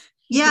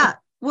Yeah.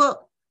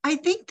 Well, I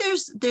think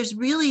there's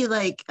really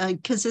like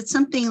because it's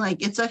something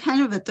like it's a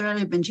kind of a thread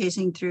I've been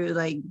chasing through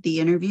like the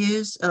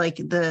interviews, like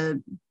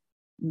the,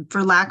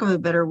 for lack of a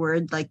better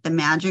word, like the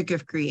magic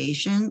of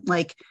creation,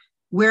 like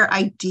where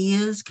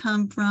ideas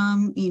come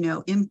from,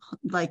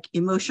 like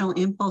emotional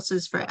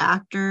impulses for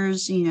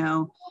actors,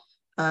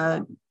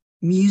 uh,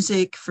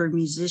 music for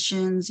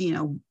musicians,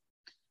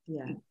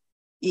 Yeah.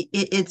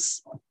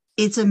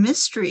 it's a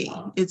mystery.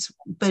 It's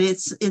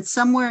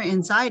somewhere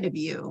inside of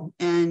you,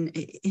 and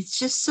it's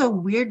just so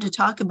weird to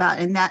talk about.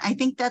 And that, I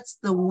think that's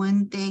the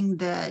one thing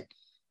that,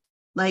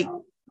 like,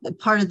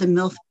 part of the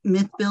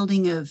myth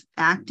building of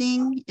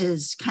acting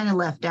is kind of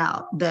left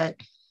out, that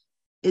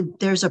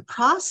there's a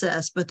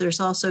process, but there's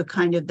also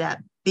kind of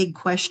that big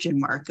question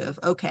mark of,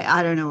 okay,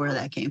 I don't know where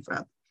that came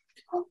from,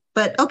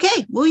 but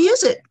okay, we'll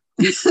use it.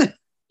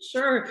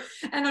 Sure.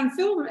 And on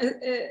film,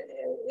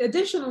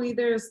 additionally,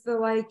 there's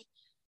the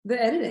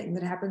editing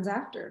that happens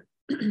after.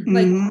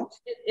 Like Mm-hmm.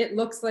 it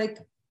looks like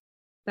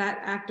that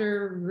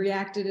actor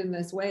reacted in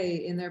this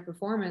way in their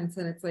performance,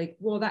 and it's like,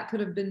 well, that could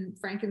have been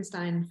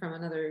Frankenstein from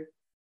another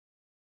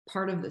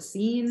part of the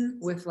scene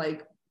with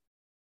like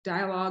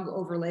dialogue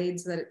overlaid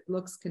so that it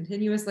looks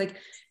continuous. Like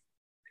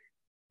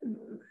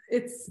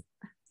it's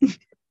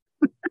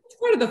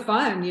part of the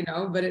fun,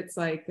 but it's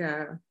like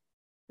I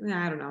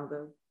don't know,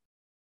 the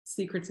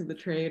secrets of the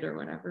trade or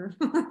whatever.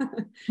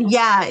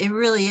 Yeah, it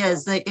really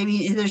is. Like, I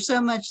mean, there's so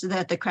much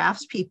that the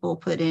craftspeople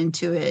put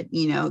into it,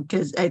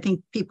 because I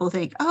think people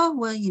think, oh,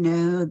 well,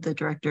 the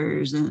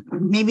directors and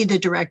maybe the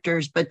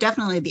directors, but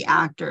definitely the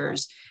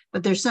actors.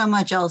 But there's so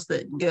much else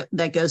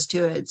that goes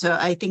to it. So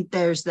I think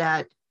there's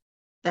that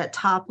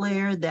top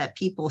layer that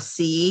people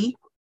see,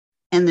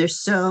 and there's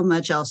so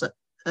much else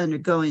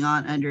going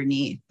on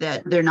underneath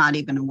that they're not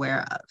even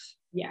aware of.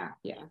 Yeah,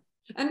 yeah.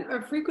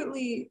 And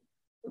frequently,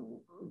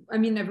 I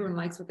mean, everyone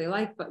likes what they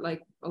like, but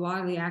like a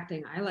lot of the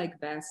acting I like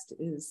best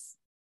is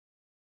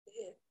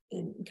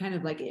kind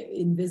of like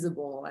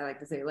invisible. I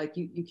like to say, like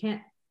you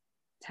can't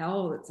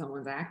tell that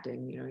someone's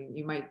acting.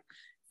 You might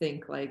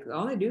think like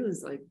all they do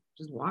is like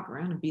just walk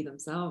around and be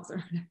themselves,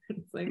 or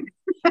it's like,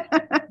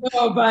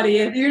 oh, buddy,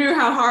 if you knew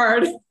how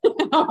hard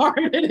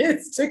it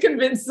is to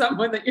convince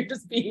someone that you're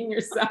just being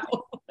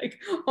yourself, like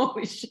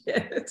holy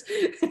shit.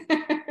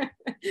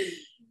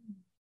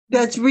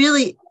 That's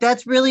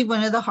really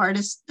one of the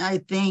hardest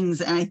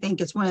things, and I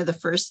think it's one of the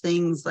first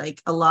things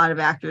like a lot of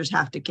actors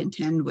have to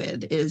contend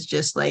with, is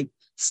just like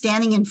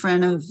standing in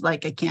front of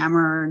like a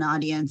camera or an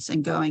audience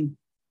and going,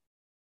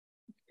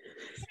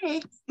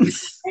 hey,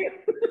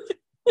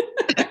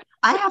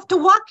 I have to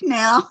walk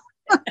now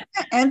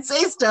and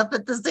say stuff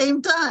at the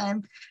same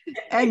time.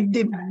 And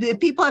the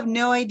people have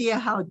no idea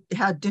how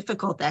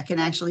difficult that can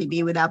actually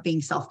be without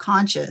being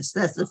self-conscious.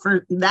 That's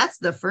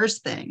the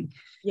first thing.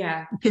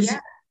 Yeah. Because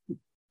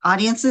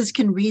audiences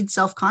can read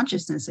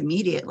self-consciousness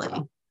immediately.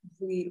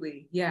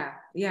 Completely. Yeah.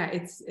 Yeah.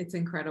 It's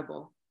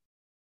incredible.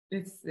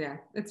 It's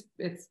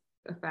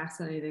a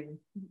fascinating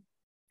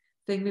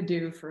thing to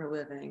do for a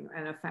living,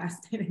 and a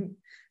fascinating,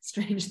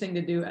 strange thing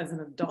to do as an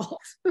adult.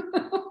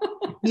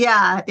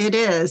 Yeah, it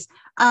is.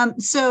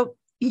 So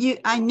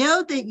I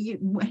know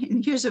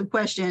that here's a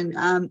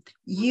question.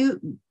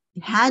 You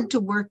had to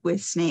work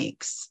with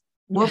snakes.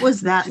 What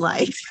was that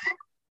like?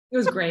 It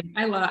was great.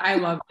 I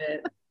loved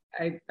it.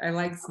 I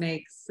like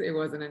snakes. It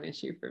wasn't an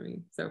issue for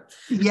me. So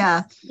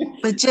yeah,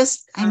 but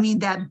just, I mean,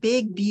 that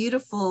big,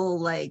 beautiful,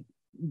 like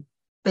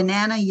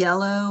banana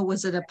yellow,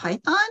 was it a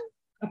python?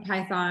 A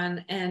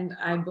python, and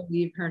I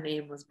believe her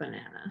name was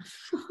Banana.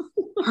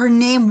 Her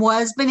name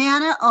was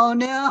Banana? Oh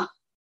no.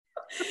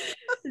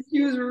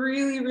 She was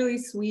really, really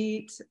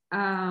sweet.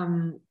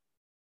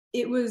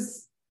 It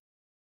was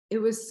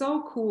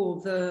so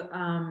cool.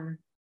 The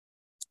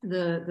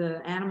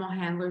animal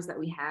handlers that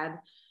we had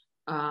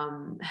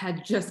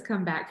just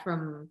come back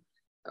from,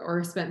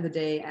 or spent the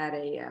day at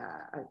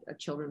a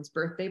children's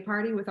birthday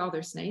party with all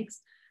their snakes.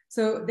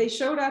 So they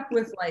showed up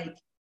with like,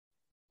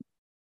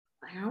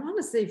 I want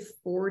to say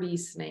 40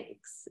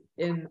 snakes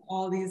in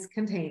all these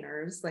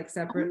containers, like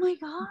separate. Oh my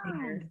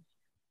God.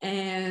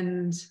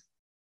 And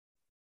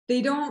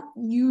they aren't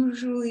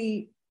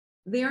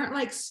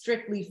like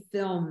strictly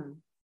film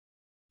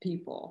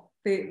people.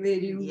 They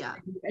do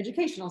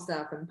educational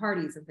stuff and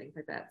parties and things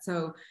like that.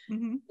 So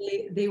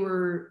they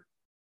were,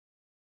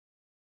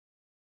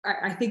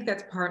 I think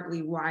that's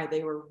partly why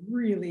they were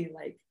really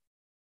like,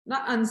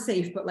 not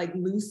unsafe, but like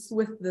loose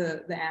with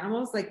the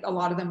animals. Like a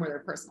lot of them were their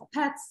personal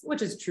pets,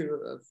 which is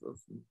true of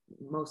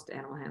most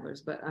animal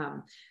handlers. But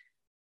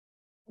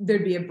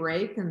there'd be a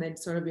break, and they'd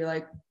sort of be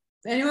like,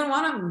 anyone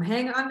want to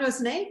hang on to a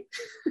snake?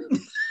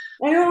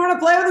 Anyone want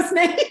to play with a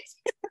snake?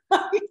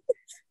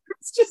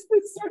 It's just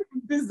this sort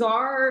of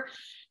bizarre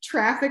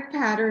traffic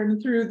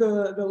pattern through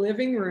the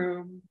living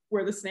room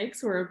where the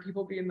snakes were,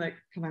 people being like,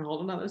 can I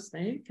hold another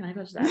snake? Can I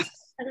touch that?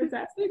 Can I touch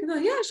that snake? And they're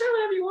like, yeah, sure,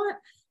 whatever you want.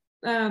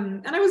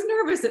 And I was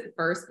nervous at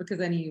first,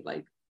 because any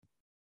like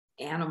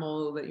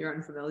animal that you're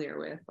unfamiliar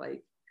with,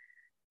 like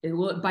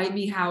will it bite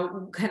me?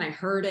 How can I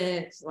hurt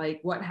it? Like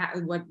what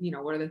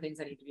are the things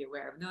I need to be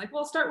aware of? And they're like,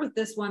 well, start with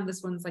this one.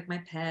 This one's like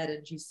my pet,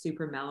 and she's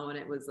super mellow. And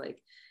it was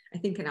like, I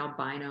think an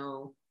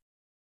albino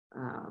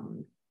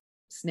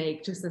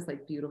snake, just this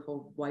like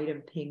beautiful white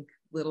and pink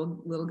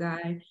little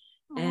guy.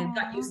 And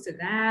got used to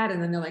that.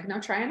 And then they're like, now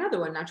try another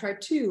one, now try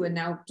two, and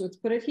now let's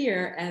put it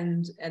here.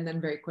 And then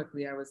very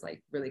quickly I was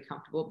like really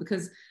comfortable,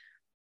 because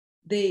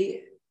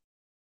they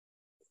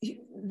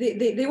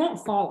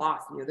won't fall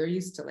off you. They're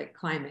used to like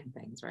climbing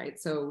things, right?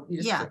 So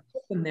you just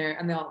put them there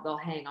and they'll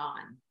hang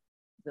on.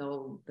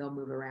 They'll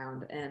move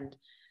around. And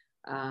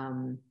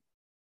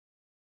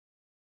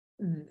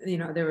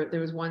there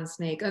was one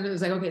snake, and it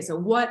was like, okay, so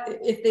what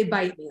if they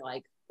bite me,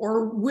 like,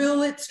 or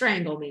will it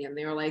strangle me? And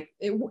they were like,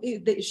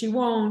 she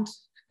won't,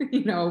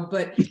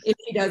 but if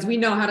she does, we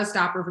know how to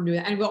stop her from doing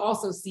it. And we'll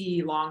also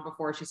see long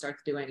before she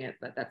starts doing it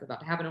that that's about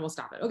to happen, and we'll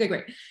stop it. Okay,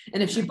 great.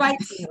 And if she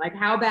bites me, like,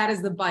 how bad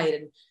is the bite?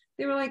 And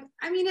they were like,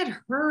 I mean, it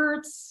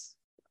hurts,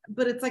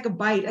 but it's like a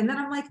bite. And then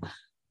I'm like,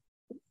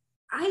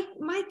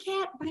 my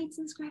cat bites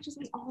and scratches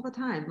me all the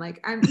time. Like,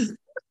 I'm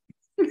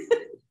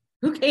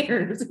who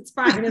cares? It's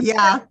fine. It's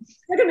not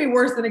gonna be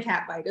worse than a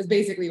cat bite, is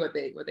basically what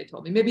they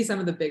told me. Maybe some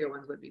of the bigger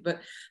ones would be, but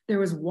there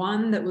was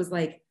one that was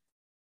like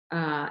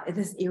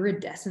this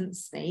iridescent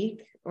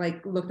snake,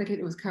 like looked like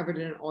it was covered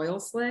in an oil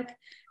slick.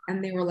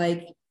 And they were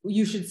like,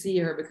 you should see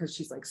her because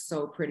she's like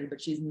so pretty, but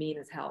she's mean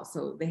as hell.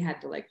 So they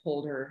had to like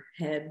hold her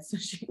head so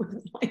she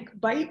wouldn't like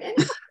bite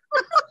anyone.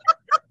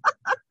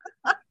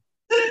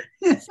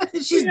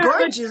 She's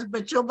gorgeous,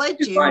 but she'll bite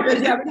you.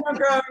 Gorgeous, yeah, but don't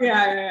go.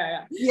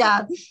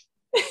 Yeah.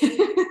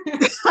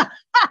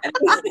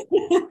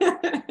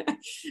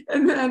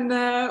 And then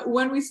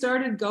when we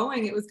started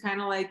going, it was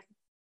kind of like,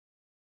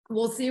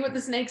 we'll see what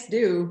the snakes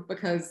do,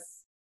 because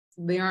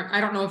they aren't, I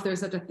don't know if there's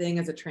such a thing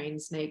as a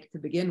trained snake to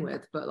begin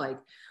with, but like,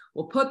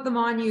 we'll put them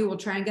on you, we'll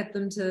try and get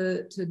them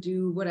to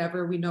do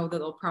whatever. We know that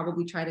they'll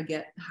probably try to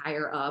get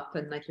higher up,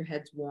 and like your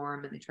head's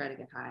warm and they try to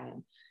get high,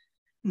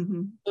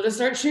 and we'll just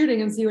start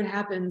shooting and see what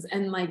happens.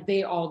 And like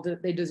they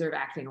deserve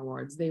acting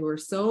awards. They were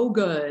so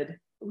good.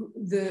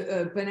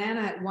 The banana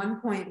at one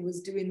point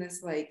was doing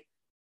this like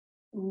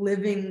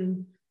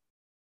living,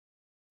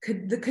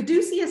 the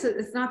caduceus,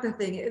 it's not the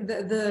thing,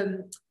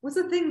 the what's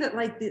the thing that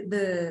like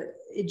the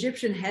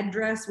Egyptian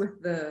headdress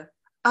with the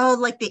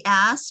like the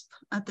asp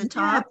at the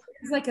top.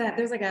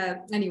 There's like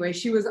a anyway,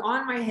 she was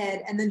on my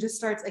head and then just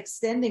starts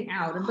extending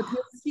out, and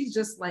because she's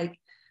just like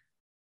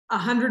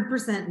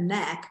 100%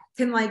 neck,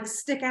 can like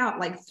stick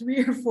out like 3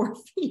 or 4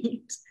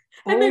 feet,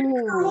 and then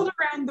curled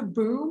around the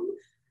boom.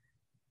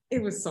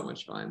 It was so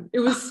much fun.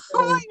 It was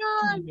so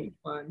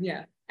fun.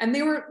 Yeah. And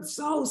they were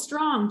so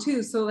strong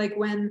too. So like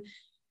when,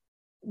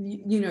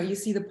 you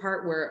see the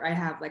part where I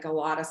have like a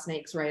lot of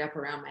snakes right up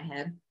around my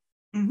head,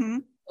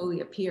 slowly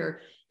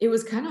appear. It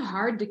was kind of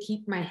hard to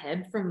keep my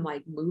head from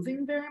like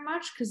moving very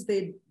much, because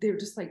they were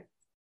just like,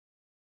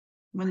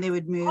 when they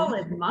would move,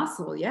 solid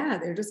muscle. Yeah.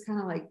 They're just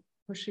kind of like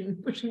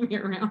pushing me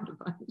around a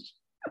bunch.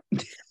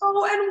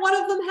 Oh, and one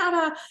of them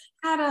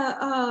had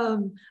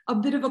a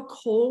bit of a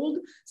cold,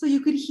 so you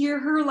could hear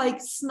her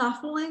like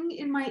snuffling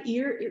in my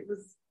ear. It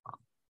was,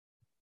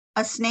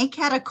 a snake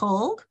had a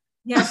cold.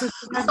 Yeah, so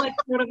she had like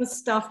sort of a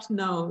stuffed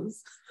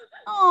nose.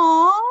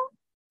 Oh,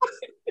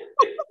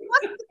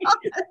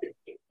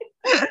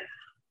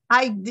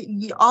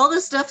 all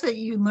the stuff that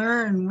you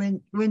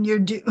learn when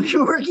you're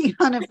working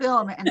on a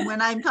film, and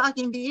when I'm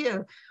talking to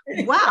you,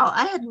 wow,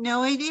 I had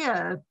no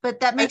idea,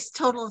 but that makes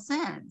total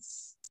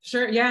sense.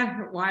 Sure,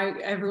 yeah. Why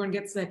everyone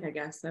gets sick? I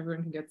guess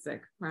everyone can get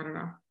sick. I don't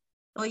know.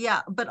 Well,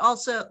 yeah, but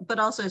also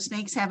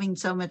snakes having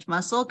so much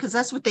muscle, because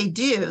that's what they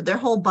do. Their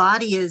whole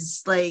body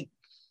is like,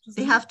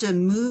 they have to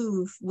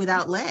move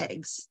without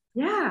legs.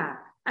 Yeah,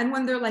 and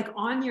when they're like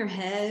on your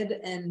head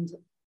and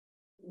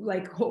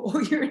like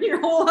your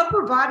whole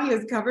upper body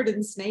is covered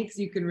in snakes,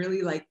 you can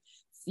really like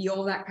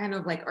feel that kind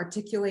of like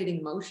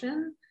articulating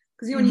motion.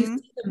 Because when you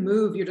see them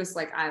move, you're just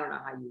like, I don't know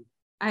how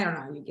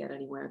you get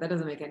anywhere. That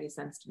doesn't make any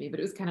sense to me.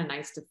 But it was kind of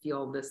nice to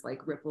feel this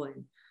like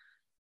rippling,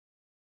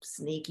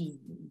 snaky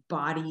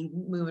body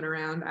moving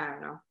around. I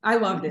don't know. I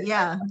loved it.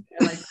 Yeah,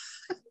 I like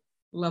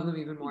love them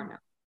even more now.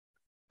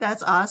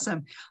 That's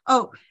awesome.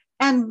 Oh,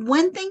 and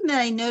one thing that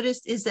I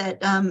noticed is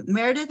that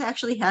Meredith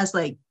actually has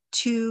like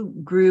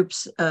 2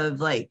 groups of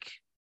like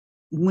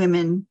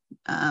women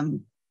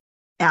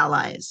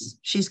allies.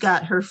 She's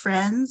got her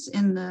friends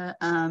in the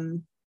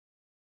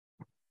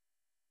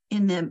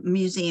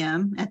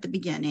museum at the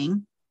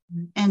beginning,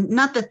 and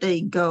not that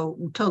they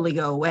totally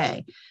go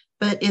away,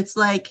 but it's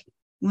like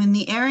when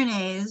the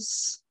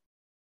Aranés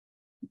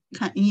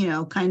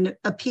kind of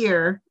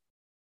appear,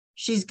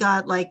 she's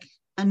got like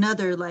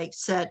another like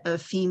set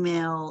of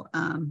female,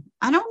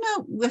 I don't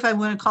know if I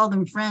want to call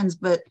them friends,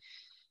 but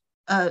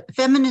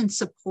feminine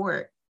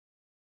support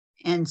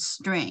and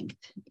strength,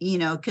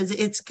 because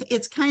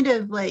it's kind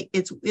of like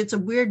it's a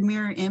weird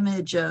mirror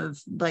image of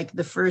like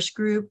the first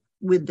group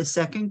with the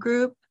second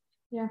group.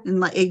 Yeah. And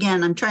like,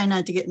 again, I'm trying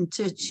not to get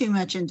into too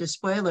much into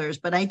spoilers,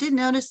 but I did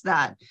notice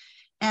that.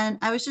 And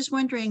I was just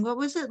wondering, what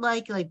was it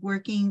like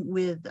working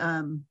with,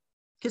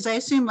 because I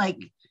assume like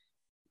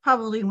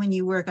probably when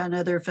you work on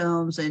other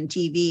films and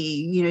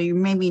TV, you know, you're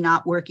maybe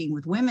not working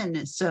with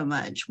women so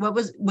much.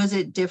 Was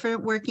it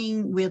different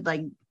working with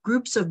like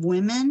groups of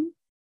women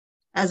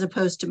as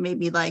opposed to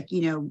maybe like,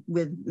 you know,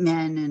 with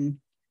men, and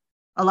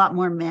a lot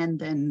more men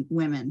than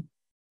women?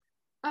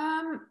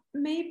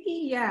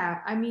 Maybe, yeah.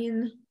 I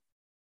mean,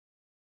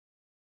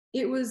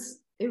 it was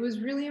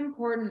really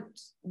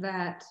important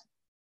that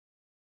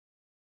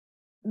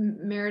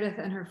Meredith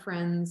and her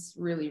friends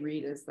really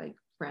read as like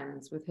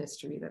friends with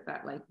history,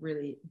 that like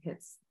really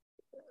hits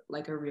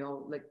like a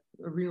real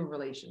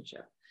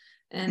relationship.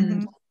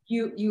 And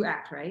you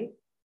act, right?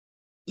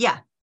 Yeah.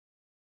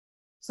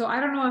 So I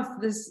don't know if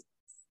this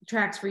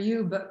tracks for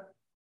you, but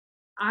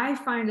I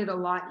find it a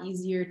lot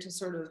easier to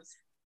sort of,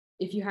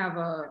 if you have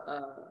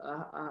a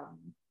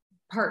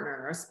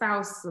partner, a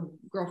spouse, a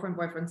girlfriend,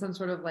 boyfriend, some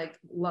sort of like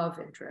love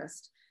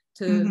interest,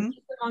 to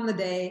meet them on the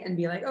day and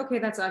be like, okay,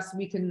 that's us.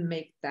 We can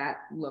make that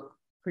look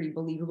pretty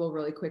believable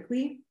really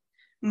quickly.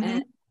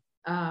 And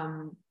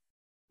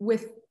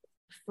with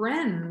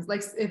friends,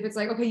 like if it's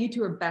like, okay, you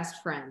two are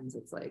best friends,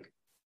 it's like,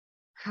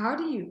 how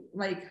do you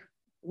like,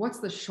 what's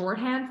the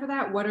shorthand for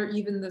that? What are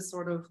even the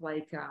sort of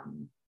like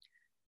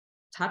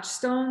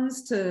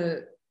touchstones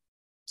to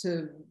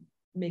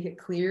make it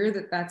clear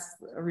that that's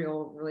a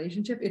real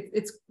relationship?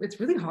 It's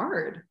really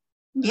hard.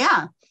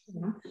 Yeah.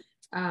 You know?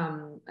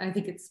 I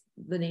think it's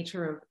the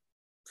nature of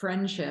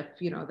friendship,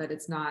 you know, that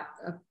it's not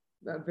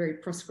a very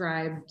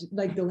prescribed,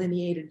 like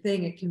delineated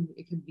thing. It can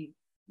be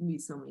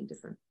so many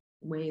different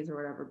ways or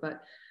whatever.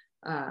 But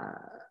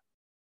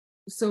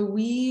so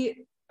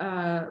we,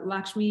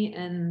 Lakshmi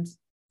and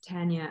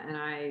Tanya and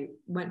I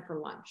went for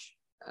lunch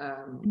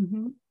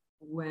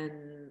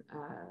when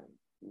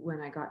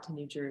I got to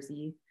New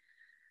Jersey,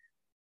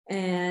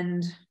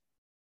 and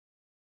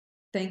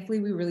thankfully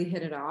we really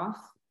hit it off.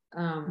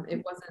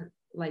 It wasn't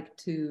like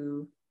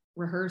to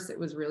rehearse, it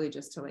was really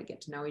just to like get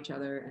to know each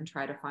other and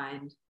try to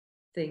find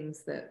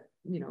things that,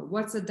 you know,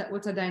 what's a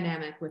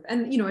dynamic with,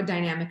 and you know, a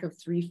dynamic of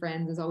three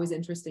friends is always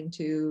interesting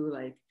too,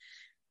 like,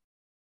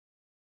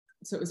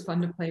 so it was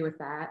fun to play with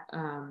that.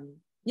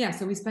 Yeah,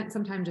 so we spent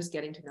some time just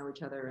getting to know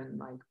each other and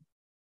like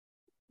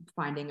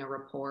finding a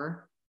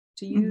rapport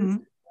to use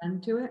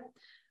and to it.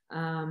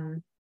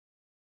 And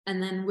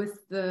then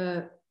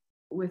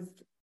with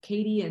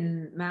Katie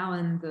and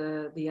Malin,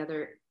 the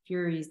other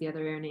Furies, the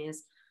other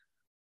Airnays,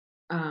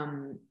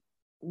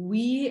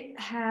 we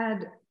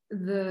had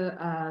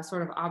the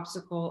sort of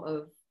obstacle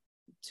of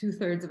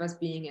 2/3 of us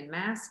being in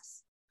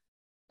masks,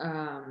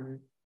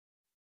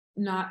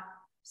 not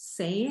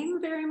saying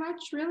very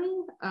much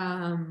really,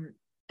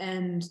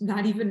 and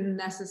not even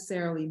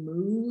necessarily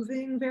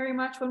moving very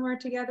much when we're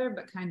together,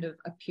 but kind of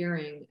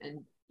appearing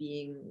and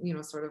being, you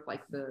know, sort of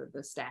like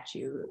the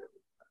statue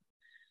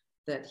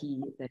that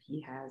he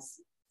has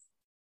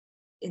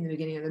in the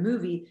beginning of the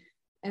movie.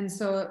 And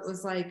so it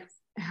was like,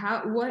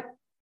 how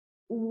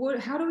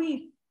do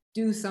we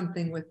do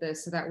something with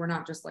this so that we're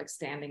not just like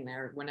standing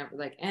there whenever,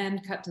 like,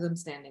 and cut to them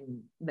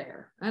standing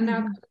there and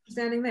now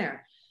standing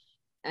there.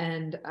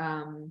 And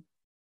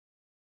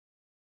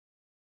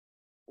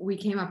we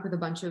came up with a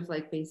bunch of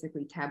like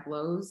basically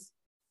tableaus,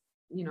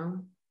 you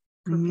know,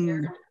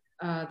 prepared,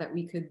 that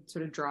we could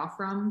sort of draw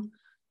from.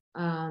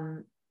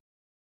 And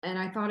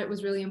I thought it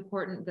was really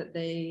important that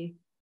they,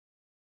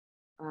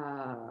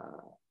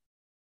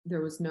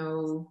 there was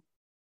no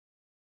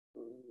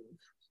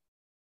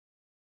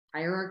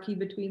hierarchy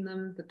between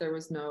them, that there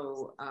was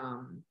no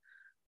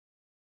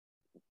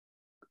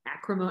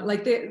acrimony,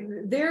 like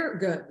they're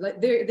good,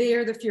 like they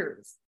are the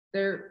Furies,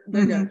 they're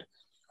good.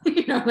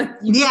 You know, like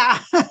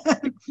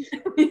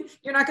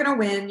you're not gonna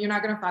win, you're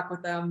not gonna fuck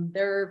with them,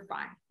 they're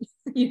fine.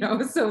 You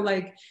know, so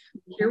like,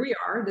 here we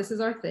are, this is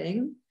our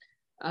thing,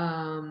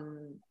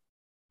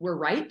 we're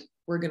right,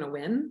 we're gonna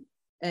win,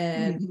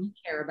 and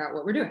care about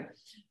what we're doing.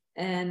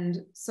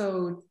 And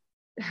so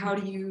how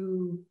do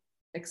you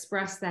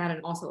express that,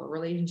 and also a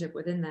relationship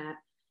within that,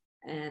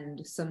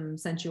 and some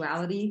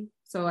sensuality?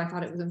 So I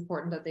thought it was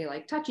important that they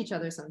like touch each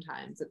other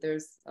sometimes, that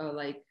there's a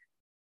like,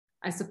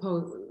 I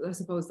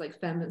suppose like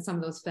some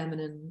of those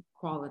feminine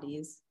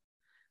qualities.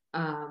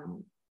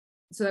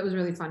 So that was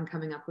really fun,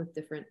 coming up with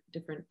different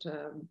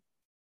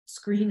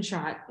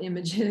screenshot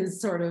images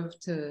sort of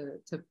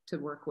to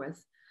work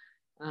with.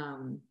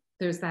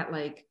 There's that,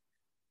 like,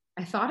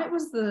 I thought it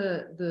was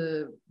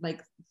the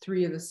like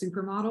 3 of the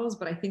supermodels,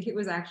 but I think it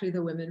was actually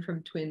the women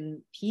from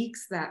Twin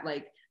Peaks, that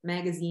like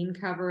magazine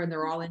cover, and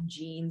they're all in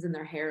jeans and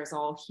their hair is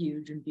all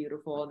huge and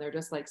beautiful and they're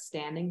just like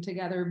standing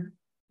together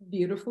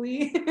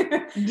beautifully.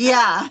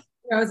 Yeah.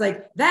 I was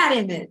like, that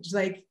image,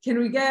 like, can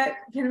we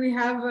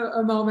have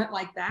a moment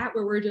like that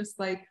where we're just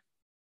like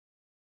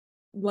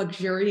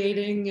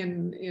luxuriating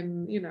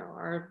in you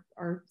know,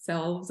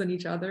 ourselves and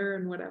each other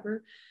and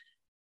whatever.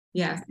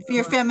 Yeah, so,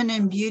 your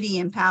feminine beauty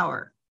and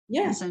power,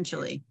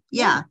 essentially.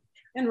 Yeah.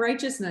 And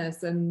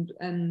righteousness, and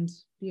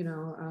you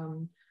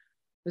know,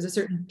 there's a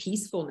certain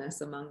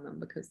peacefulness among them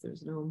because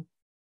there's no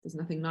there's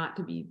nothing not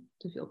to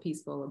feel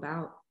peaceful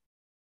about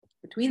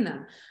between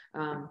them.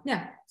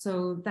 Yeah,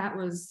 so that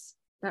was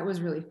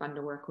really fun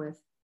to work with.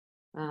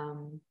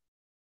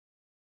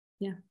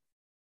 Yeah.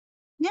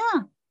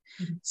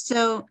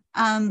 So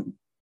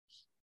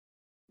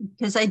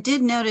because I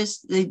did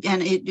notice,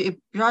 and it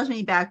draws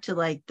me back to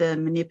like the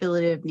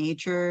manipulative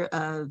nature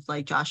of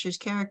like Josh's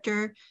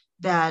character,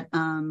 that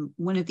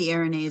one of the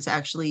RNAs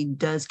actually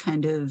does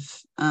kind of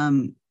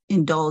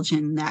indulge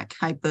in that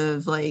type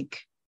of like,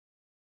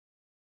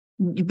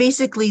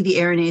 basically the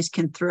RNAs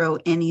can throw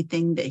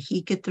anything that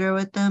he could throw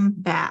at them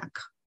back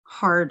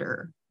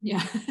harder.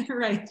 Yeah,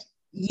 right.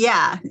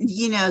 Yeah,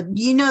 you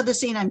know the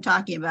scene I'm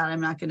talking about.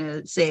 I'm not going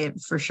to say it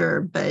for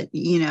sure, but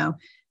the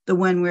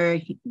one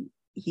where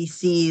he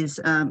sees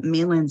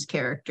Malin's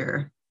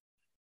character,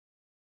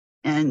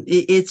 and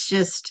it's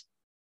just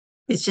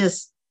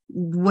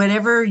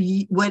whatever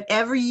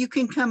you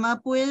can come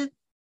up with,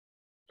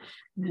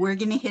 we're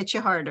gonna hit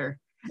you harder.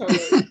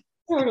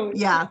 Totally.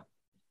 Yeah.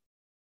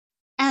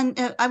 And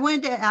I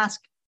wanted to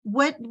ask,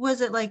 what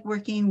was it like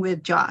working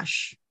with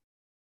Josh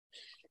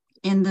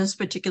in those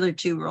particular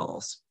two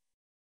roles?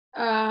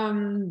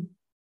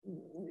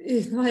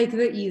 It's like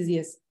the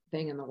easiest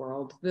thing in the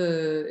world.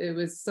 It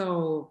was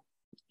so,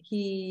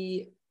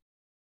 he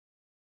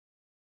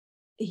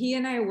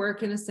and I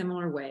work in a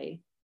similar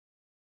way.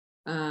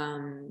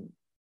 And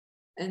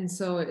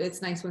so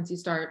it's nice once you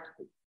start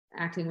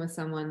acting with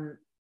someone,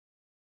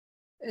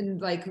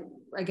 and like,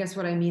 I guess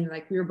what I mean,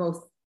 like we were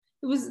both,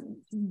 it was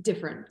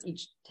different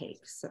each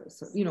take. So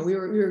we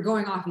were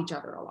going off each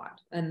other a lot,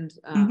 and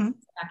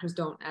actors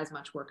don't as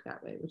much work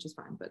that way, which is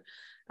fine. But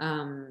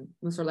it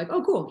was sort of like,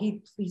 oh, cool.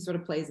 He sort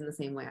of plays in the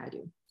same way I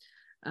do,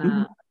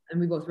 and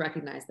we both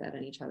recognized that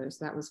in each other.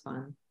 So that was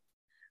fun.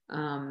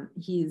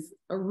 He's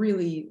a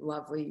really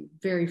lovely,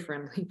 very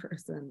friendly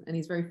person, and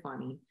he's very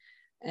funny.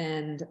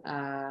 And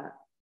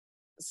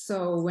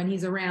so when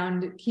he's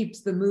around, it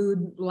keeps the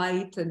mood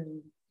light,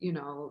 and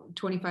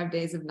 25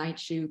 days of night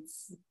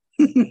shoots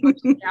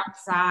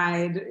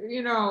outside,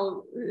 it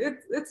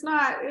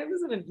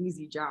wasn't an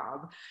easy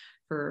job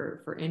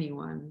for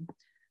anyone,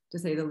 to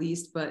say the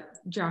least, but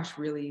Josh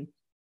really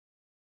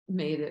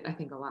made it, I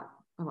think, a lot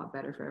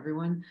better for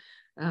everyone.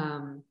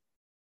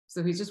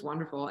 So he's just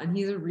wonderful, and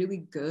he's a really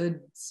good,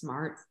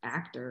 smart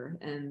actor,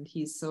 and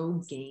he's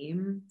so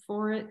game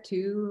for it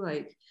too,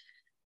 like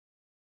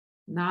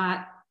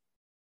not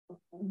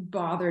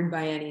bothered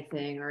by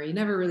anything, or he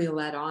never really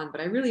let on.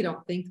 But I really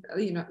don't think,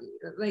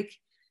 like,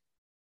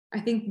 I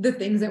think the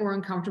things that were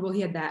uncomfortable,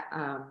 he had that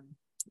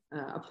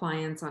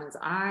appliance on his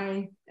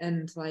eye,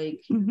 and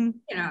like, no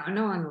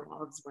one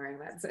loves wearing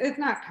that. So it's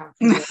not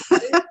comfortable. It's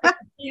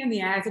in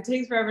the ass. It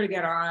takes forever to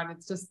get on.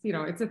 It's just,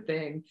 it's a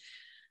thing.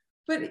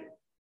 But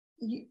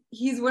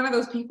he's one of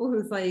those people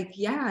who's like,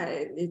 yeah,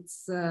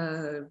 it's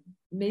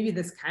maybe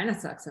this kind of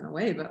sucks in a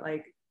way, but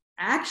like,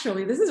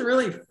 actually, this is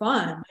really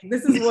fun. Like,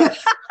 this is what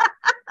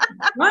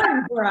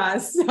fun for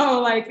us.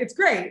 So like, it's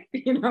great.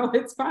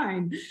 It's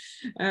fine.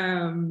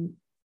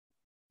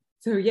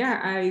 So yeah,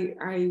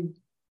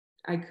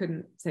 I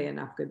couldn't say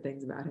enough good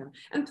things about him.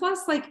 And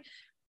plus, like,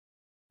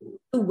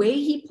 the way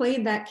he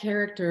played that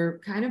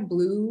character kind of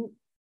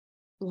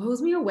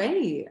blows me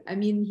away. I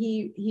mean,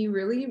 he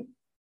really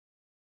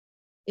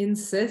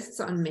insists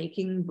on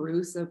making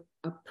Bruce a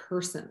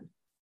person,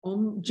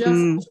 just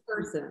a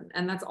person,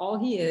 and that's all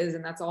he is,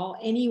 and that's all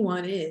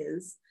anyone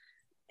is.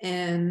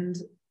 And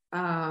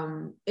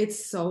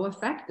it's so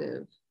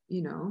effective,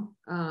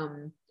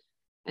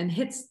 and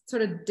hits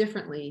sort of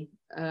differently,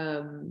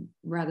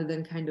 rather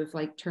than kind of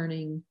like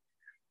turning,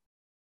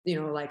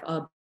 like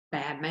a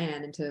bad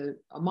man into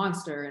a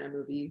monster in a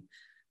movie.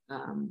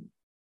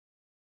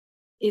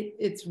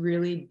 It's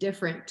really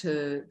different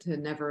to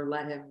never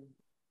let him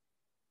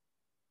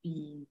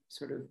be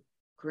sort of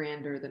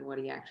grander than what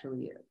he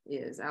actually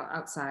is.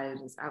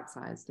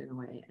 Outsized in a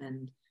way,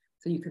 and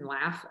so you can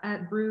laugh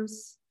at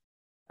Bruce,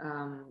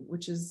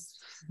 which is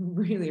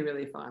really,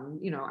 really fun,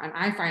 and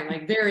I find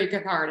like very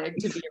cathartic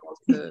to be able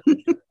to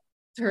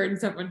turn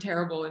someone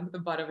terrible into the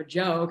butt of a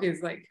joke.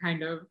 Is like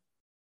kind of,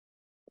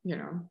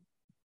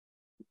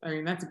 I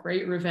mean, that's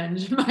great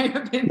revenge in my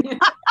opinion.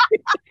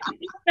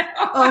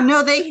 Oh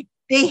no, they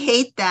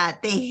hate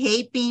that. They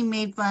hate being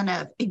made fun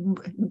of.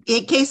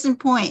 Case in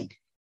point,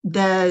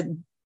 the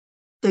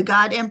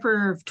God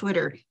Emperor of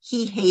Twitter,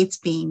 he hates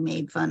being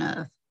made fun of.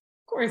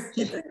 Of course,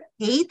 he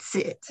hates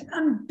it. It's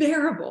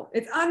unbearable.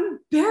 It's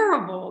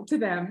unbearable to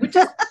them, which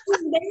is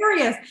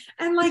hilarious.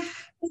 And like,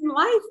 in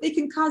life, they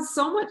can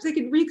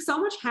wreak so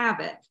much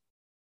havoc,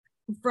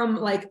 from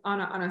like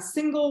on a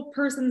single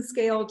person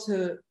scale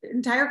to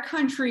entire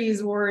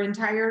countries or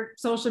entire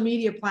social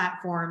media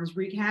platforms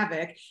wreak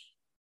havoc.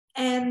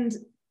 And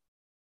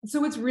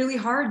so it's really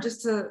hard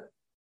just to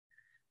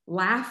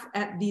laugh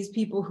at these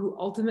people who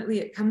ultimately,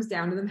 it comes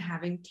down to them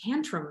having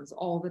tantrums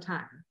all the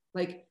time.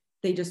 Like,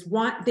 they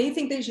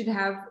think they should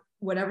have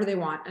whatever they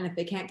want, and if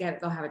they can't get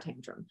it, they'll have a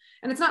tantrum.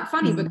 And it's not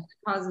funny, because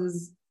it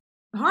causes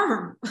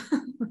harm.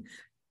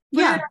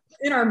 Yeah.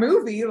 In our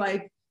movie,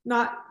 like,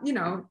 not,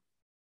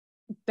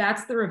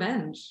 that's the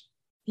revenge.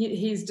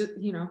 He's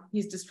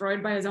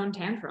destroyed by his own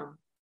tantrum.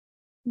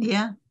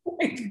 Yeah.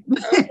 Like,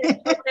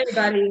 okay,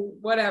 buddy,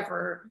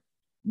 whatever.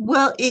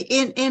 Well,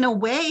 in a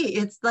way,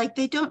 it's like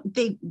they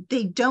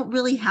don't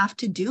really have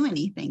to do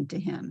anything to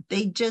him.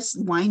 They just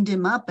wind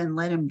him up and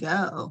let him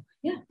go.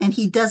 Yeah. And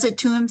he does it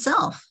to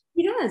himself.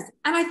 He does.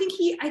 And I think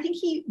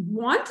he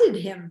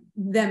wanted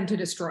them to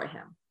destroy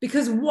him,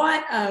 because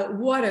what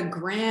a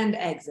grand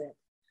exit,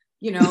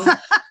 of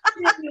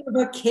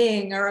a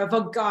king or of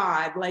a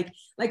god. Like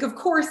of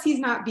course he's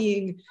not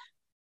being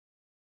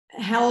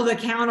held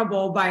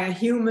accountable by a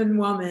human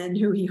woman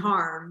who he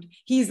harmed.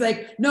 He's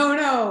like,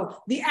 no,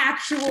 the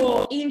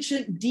actual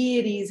ancient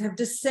deities have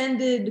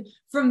descended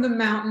from the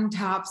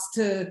mountaintops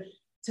to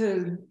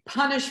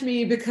punish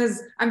me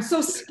because I'm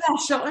so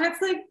special. And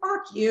it's like,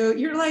 fuck you.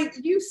 You're like,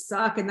 you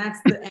suck. And that's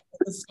the end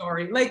of the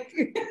story. Like,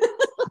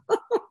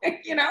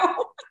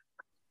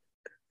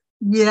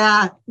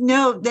 Yeah,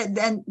 no,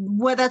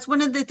 that's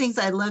one of the things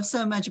I love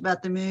so much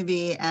about the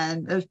movie,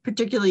 and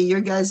particularly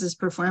your guys'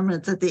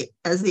 performance as the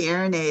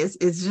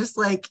Aranese is just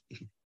like,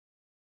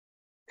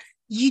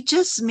 you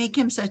just make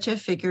him such a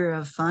figure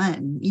of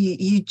fun.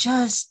 You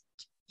just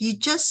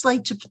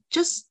like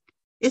just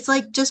it's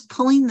like just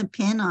pulling the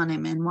pin on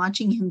him and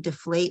watching him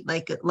deflate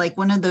like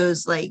one of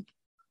those like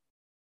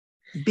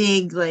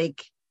big,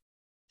 like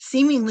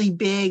seemingly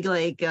big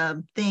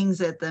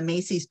things at the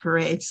Macy's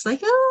parade. It's like,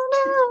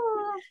 oh no.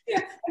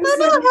 Yeah,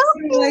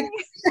 like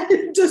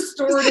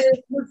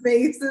distorted. The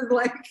face is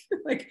like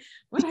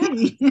what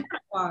happened?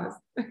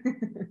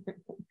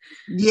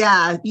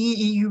 Yeah,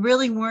 you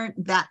really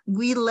weren't that.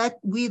 We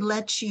let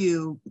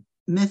you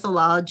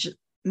mythologize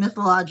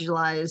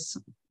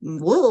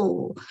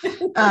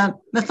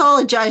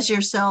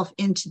yourself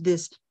into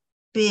this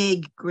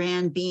big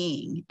grand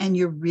being, and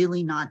you're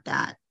really not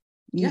that.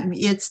 Yeah.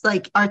 It's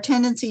like our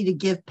tendency to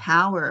give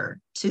power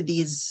to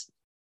these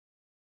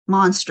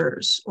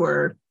monsters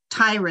or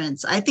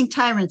tyrants. I think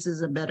tyrants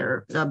is a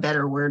better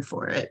word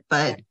for it,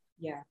 but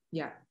yeah.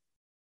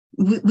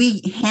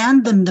 We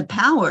hand them the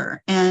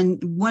power.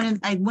 And one of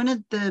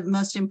the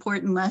most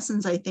important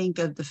lessons, I think,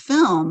 of the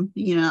film,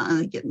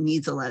 I think it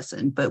needs a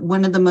lesson, but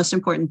one of the most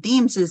important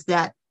themes is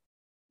that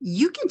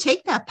you can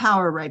take that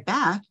power right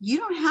back. You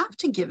don't have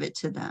to give it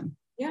to them.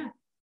 Yeah.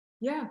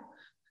 And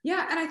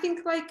I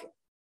think like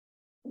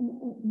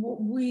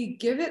we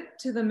give it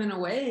to them in a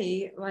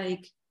way,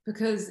 like,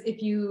 because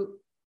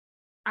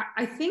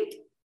I think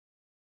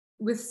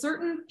with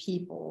certain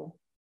people,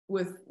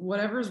 with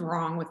whatever's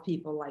wrong with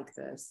people like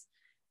this,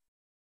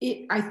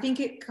 I think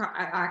it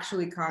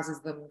actually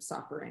causes them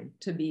suffering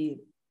to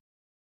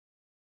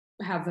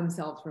have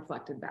themselves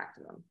reflected back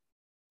to them.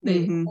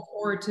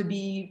 Or to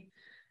be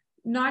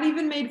not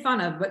even made fun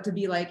of, but to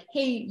be like,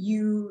 hey,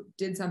 you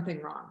did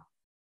something wrong.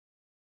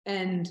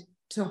 And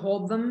to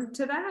hold them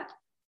to that,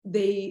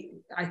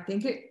 I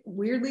think it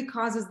weirdly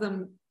causes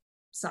them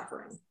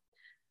suffering.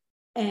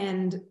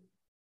 And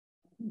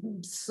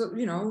so,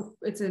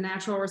 it's a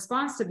natural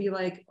response to be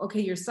like, okay,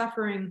 you're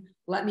suffering,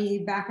 let me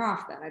back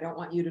off then. I don't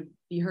want you to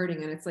be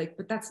hurting. And it's like,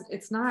 but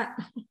it's not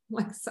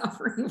like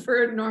suffering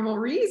for a normal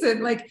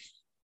reason. Like,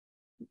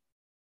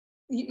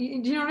 do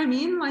you know what I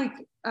mean? Like,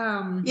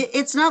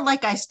 it's not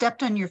like I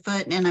stepped on your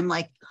foot and I'm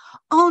like,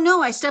 oh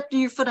no, I stepped on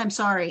your foot, I'm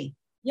sorry.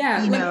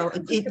 Yeah.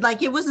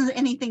 It wasn't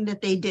anything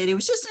that they did. It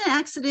was just an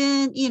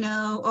accident,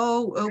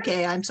 oh,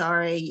 okay, I'm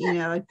sorry.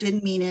 I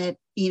didn't mean it,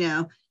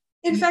 In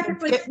fact,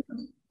 it's like,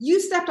 you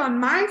stepped on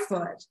my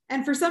foot,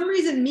 and for some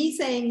reason me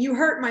saying you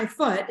hurt my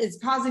foot is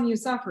causing you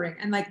suffering,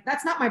 and like,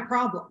 that's not my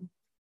problem,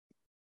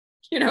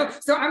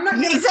 so I'm not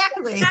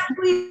exactly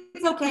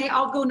it's okay,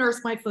 I'll go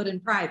nurse my foot in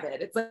private.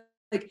 It's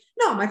like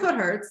no, my foot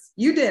hurts,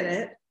 you did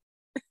it,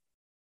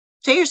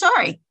 say you're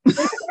sorry.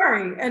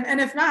 Sorry. And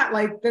if not,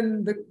 like,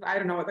 then I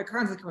don't know what the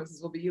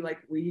consequences will be, like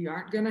we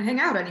aren't gonna hang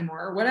out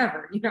anymore or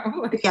whatever,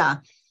 like, yeah.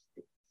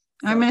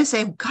 I'm going to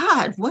say,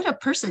 God, what a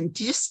person.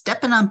 Just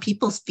stepping on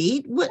people's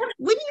feet. What do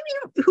you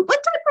mean?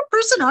 What type of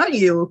person are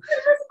you? What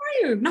person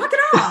are you? Knock it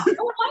off.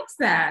 No one likes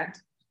that.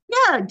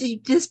 Yeah.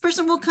 This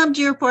person will come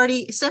to your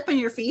party, step on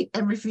your feet,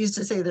 and refuse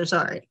to say they're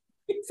sorry.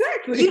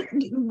 Exactly.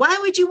 Why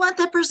would you want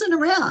that person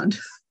around?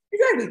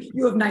 Exactly.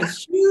 You have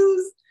nice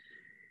shoes,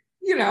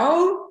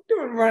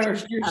 don't run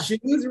your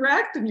shoes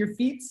wrecked and your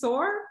feet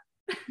sore.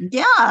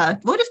 Yeah.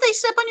 What if they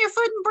step on your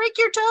foot and break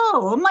your toe?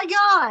 Oh my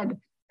God.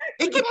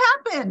 It can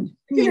happen.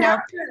 Yeah,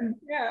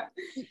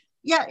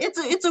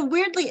 it's a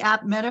weirdly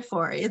apt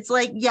metaphor. It's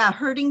like,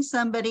 hurting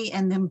somebody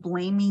and then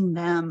blaming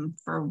them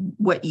for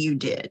what you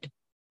did.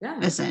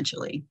 Yeah.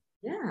 Essentially.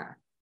 Yeah.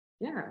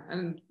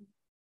 And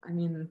I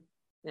mean,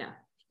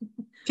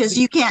 because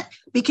you can't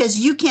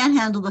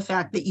handle the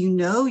fact that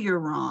you're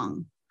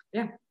wrong.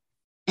 Yeah.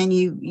 And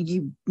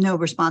you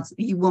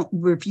won't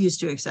refuse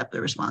to accept the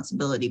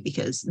responsibility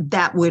because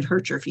that would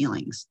hurt your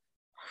feelings.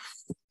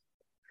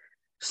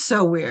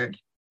 So weird.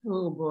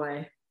 Oh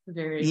boy.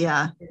 Very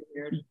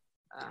weird.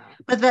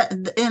 But that,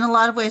 in a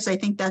lot of ways, I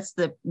think that's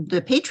the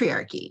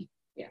patriarchy.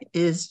 Yeah.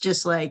 is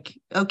just like,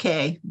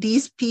 okay,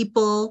 these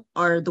people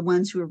are the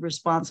ones who are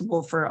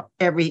responsible for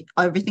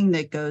everything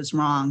that goes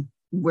wrong.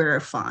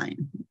 We're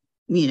fine.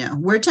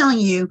 We're telling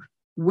you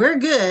we're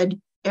good.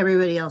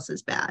 Everybody else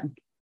is bad.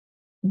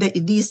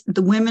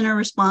 The women are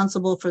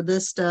responsible for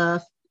this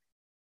stuff.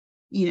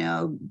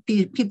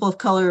 People of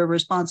color are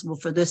responsible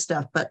for this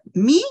stuff, but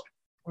me,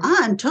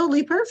 I'm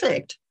totally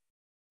perfect.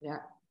 Yeah.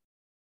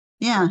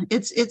 Yeah,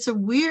 it's a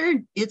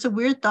weird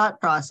thought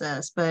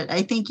process, but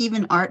I think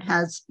even art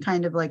has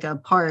kind of like a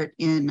part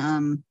in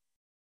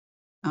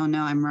oh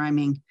no, I'm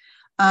rhyming.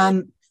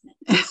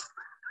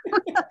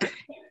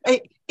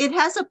 It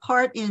has a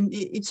part in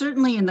it,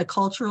 certainly in the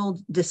cultural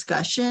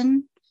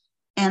discussion.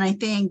 And I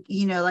think,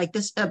 like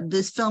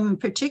this film in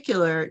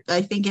particular,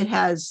 I think it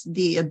has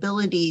the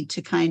ability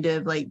to kind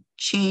of like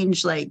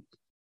change like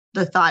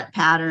the thought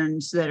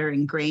patterns that are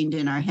ingrained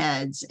in our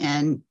heads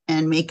and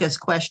make us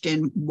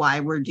question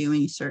why we're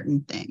doing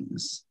certain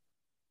things,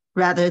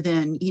 rather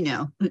than,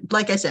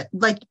 like I said,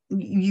 like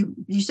you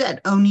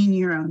said, owning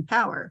your own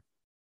power.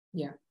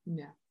 Yeah.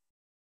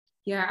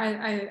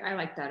 I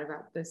like that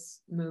about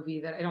this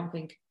movie, that I don't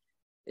think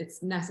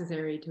it's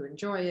necessary to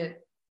enjoy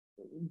it,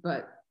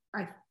 but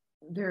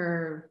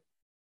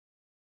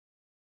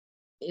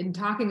in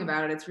talking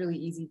about it, it's really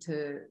easy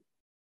to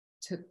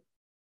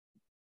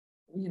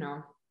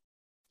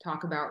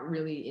talk about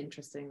really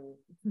interesting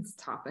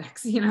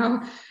topics, Yeah.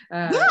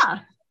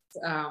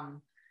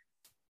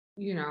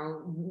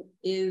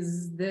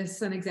 Is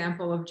this an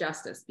example of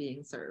justice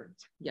being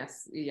served?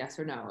 Yes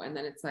or no? And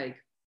then it's like,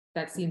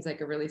 that seems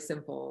like a really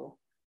simple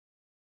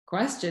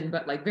question,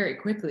 but like very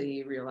quickly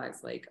you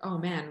realize like, oh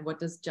man, what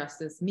does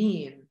justice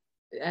mean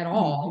at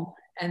all?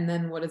 Mm-hmm. And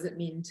then what does it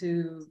mean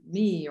to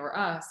me or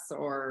us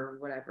or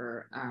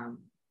whatever?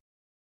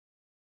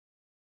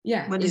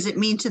 What does it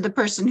mean to the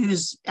person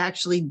who's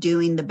actually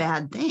doing the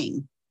bad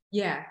thing?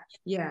 Yeah.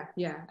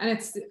 And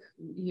it's,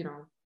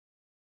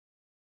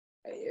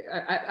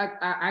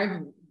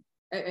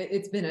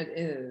 it's been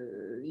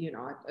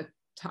a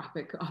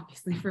topic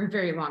obviously for a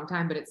very long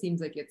time, but it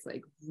seems like it's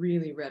like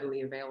really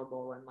readily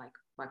available and like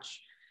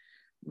much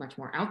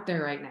more out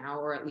there right now,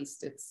 or at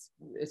least it's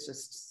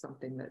just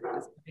something that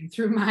is coming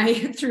through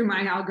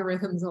my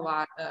algorithms a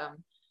lot.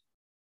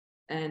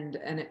 And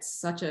it's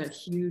such a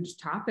huge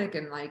topic,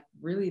 and like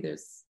really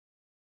there's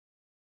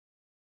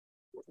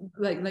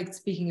like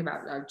speaking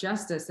about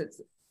justice,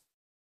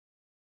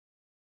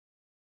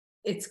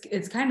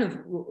 it's kind of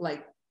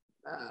like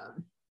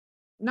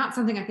not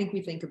something I think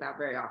we think about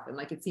very often.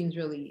 Like it seems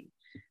really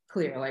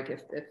clear, like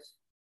if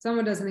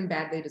someone does something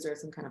bad, they deserve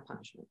some kind of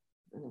punishment,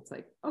 and it's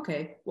like,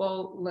 okay,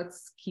 well,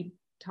 let's keep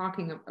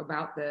talking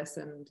about this,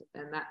 and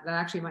that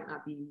actually might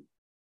not be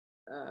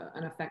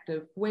an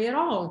effective way at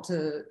all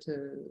to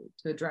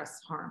address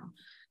harm.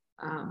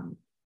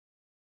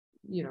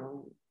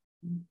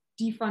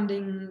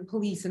 Defunding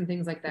police and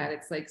things like that,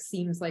 it's like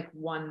seems like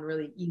one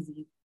really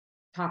easy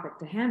topic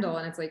to handle,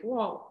 and it's like,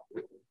 well,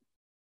 what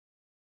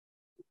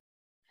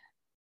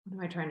am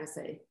I trying to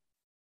say?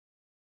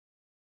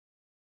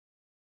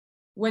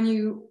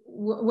 When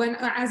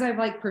as I've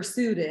like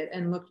pursued it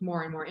and looked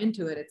more and more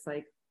into it, it's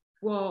like,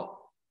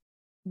 well,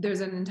 there's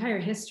an entire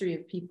history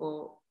of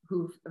people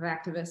of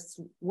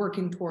activists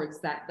working towards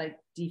that, like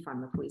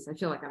defund the police. I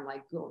feel like I'm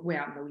like way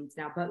out in the weeds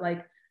now, but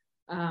like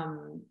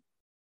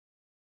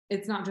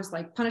it's not just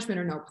like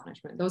punishment or no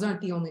punishment. Those aren't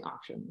the only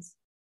options.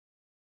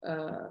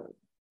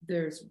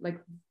 There's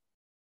like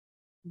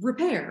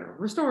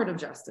restorative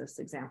justice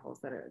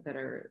examples that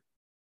are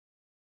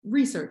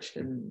researched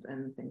and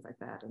things like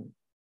that. And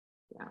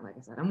yeah, like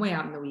I said, I'm way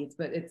out in the weeds,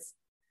 but it's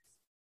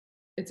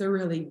a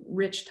really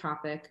rich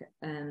topic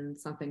and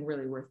something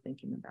really worth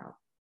thinking about.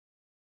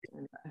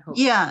 And I hope.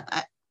 Yeah.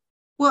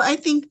 Well, I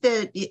think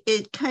that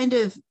it kind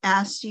of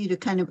asks you to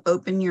kind of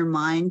open your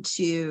mind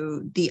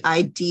to the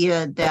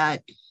idea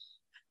that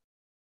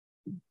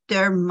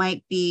there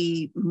might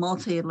be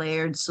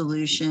multi-layered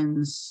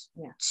solutions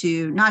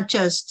to not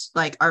just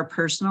like our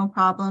personal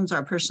problems,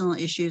 our personal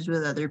issues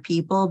with other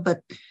people,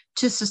 but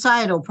to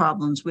societal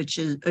problems, which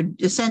is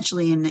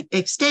essentially an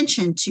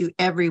extension to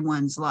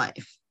everyone's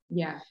life.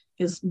 Yeah.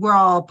 Because we're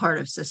all part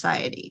of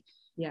society.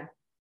 Yeah.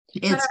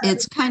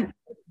 It's kind of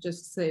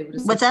just say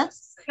what's that?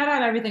 Cut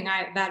out everything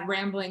that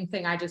rambling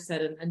thing I just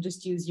said and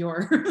just use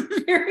your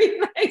very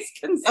nice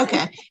concise.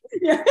 Okay.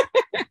 Yeah.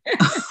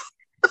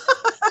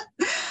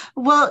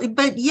 Well,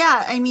 but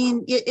yeah, I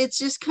mean, it's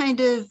just kind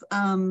of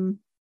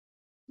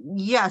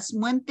yes,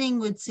 one thing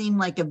would seem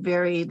like a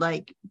very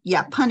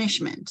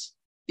punishment.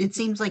 It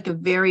seems like a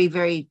very,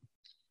 very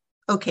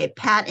okay,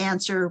 pat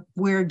answer,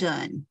 we're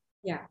done.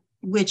 Yeah.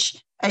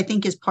 Which I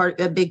think is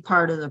a big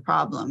part of the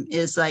problem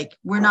is like,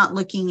 we're not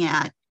looking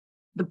at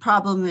the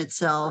problem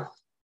itself,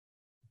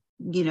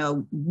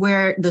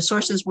 where the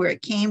sources, where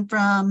it came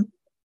from,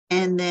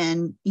 and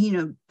then,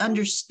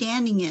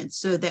 understanding it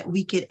so that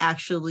we could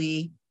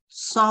actually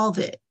solve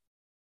it.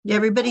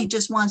 Everybody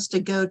just wants to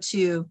go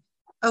to,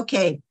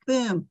 okay,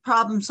 boom,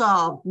 problem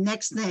solved,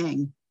 next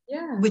thing.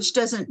 Yeah. Which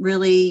doesn't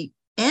really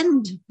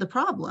end the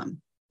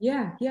problem.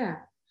 Yeah.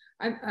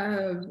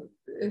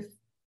 If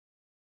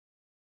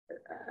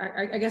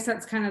I guess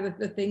that's kind of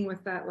the thing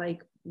with that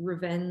like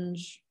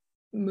revenge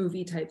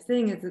movie type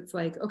thing is it's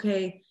like,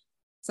 okay,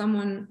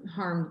 someone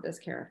harmed this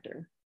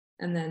character,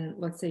 and then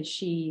let's say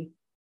she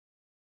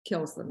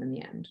kills them in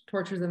the end,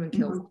 tortures them and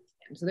kills them.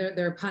 So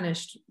they're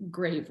punished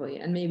gravely,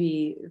 and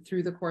maybe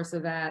through the course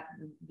of that,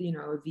 you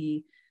know,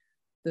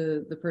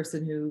 the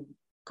person who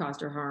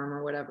caused her harm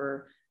or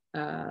whatever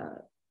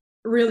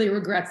really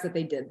regrets that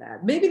they did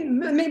that. Maybe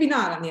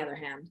not, on the other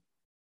hand.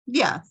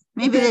 Yeah,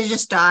 maybe they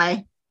just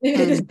die. Maybe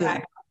they just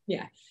die.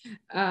 Yeah.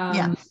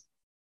 Yeah.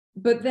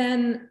 But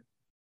then,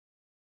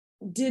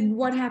 did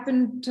what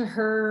happened to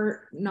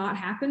her not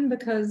happen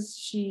because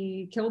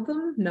she killed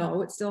them?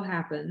 No, it still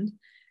happened.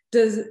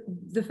 Does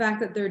the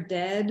fact that they're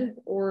dead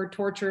or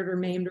tortured or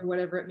maimed or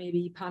whatever it may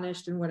be,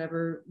 punished in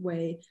whatever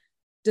way,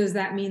 does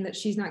that mean that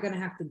she's not going to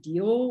have to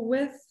deal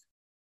with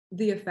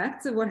the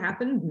effects of what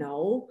happened?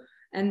 No.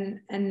 And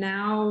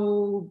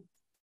now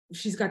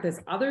she's got this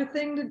other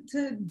thing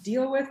to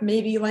deal with,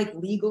 maybe like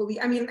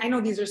legally. I mean, I know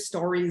these are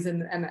stories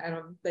and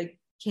like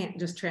can't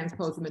just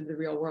transpose them into the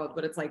real world,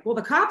 but it's like, well,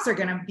 the cops are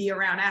going to be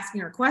around asking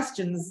her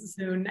questions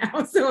soon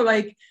now. So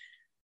like,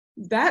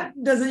 that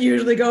doesn't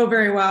usually go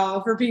very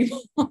well for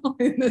people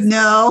in this.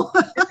 No.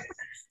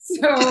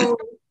 So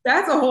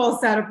that's a whole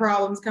set of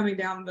problems coming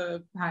down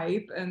the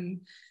pipe.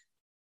 And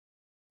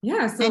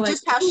yeah, so and like,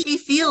 just how she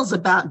feels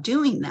about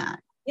doing that.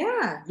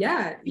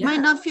 Yeah. You might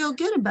not feel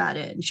good about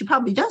it, and she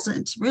probably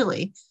doesn't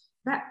really.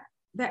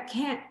 That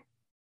can't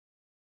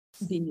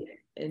be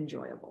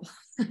enjoyable.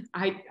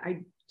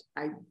 I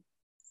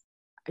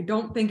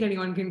don't think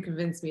anyone can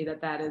convince me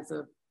that is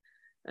an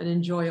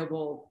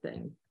enjoyable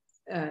thing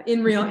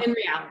in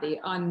reality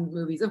on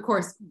movies. Of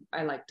course,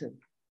 I like to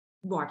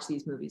watch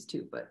these movies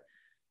too, but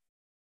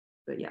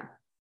yeah.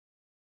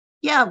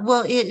 Yeah,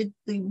 well, I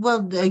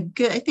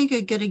think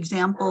a good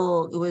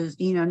example was,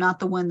 you know, not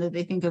the one that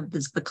they think of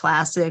as the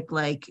classic,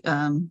 like,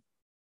 God,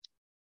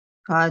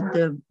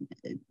 the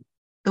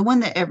one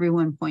that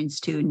everyone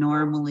points to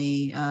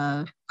normally,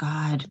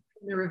 God,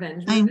 The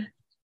revenge movie.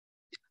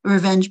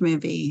 Revenge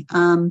movie.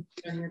 On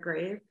Your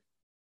Grave.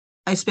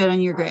 I Spit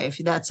on Your Grave.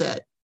 That's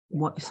it.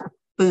 What?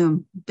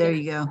 Boom. There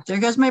you go. There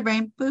goes my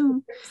brain.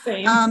 Boom.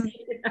 Same.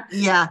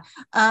 Yeah.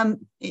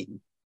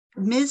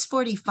 Ms.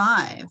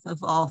 45 of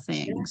all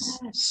things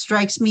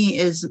strikes me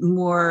as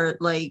more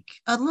like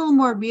a little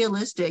more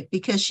realistic,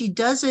 because she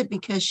does it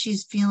because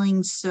she's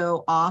feeling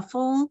so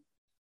awful,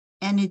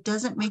 and it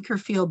doesn't make her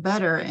feel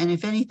better. And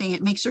if anything,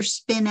 it makes her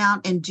spin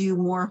out and do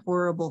more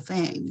horrible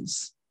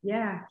things.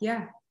 Yeah.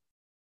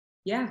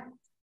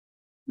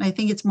 I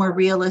think it's more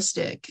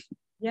realistic.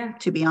 Yeah.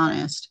 To be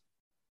honest.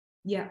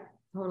 Yeah,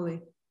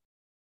 totally.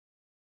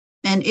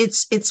 And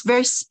it's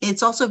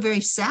also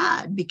very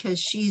sad,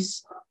 because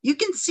you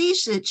can see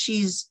that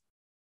she's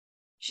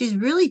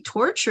really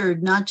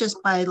tortured, not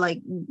just by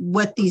like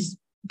what these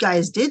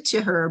guys did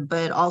to her,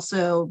 but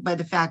also by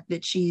the fact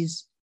that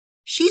she's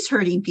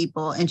hurting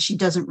people, and she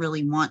doesn't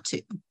really want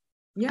to.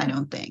 I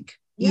don't think,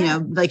 you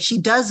know, like she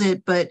does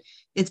it, but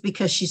it's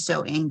because she's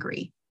so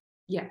angry.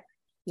 Yeah.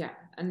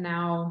 And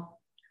now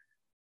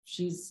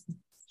she's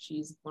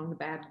one of the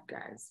bad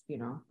guys, you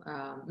know,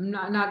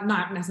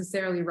 not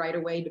necessarily right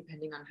away,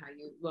 depending on how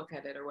you look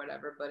at it or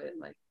whatever, but it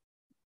like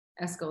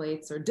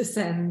escalates or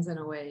descends in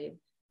a way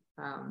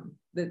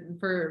that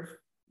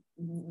for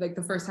like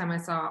the first time I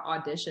saw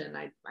Audition,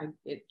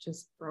 it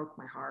just broke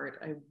my heart.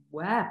 I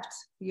wept,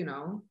 you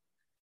know.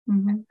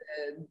 Mm-hmm.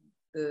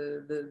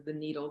 The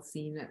needle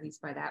scene, at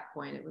least by that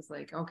point, it was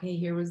like, okay,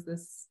 here was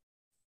this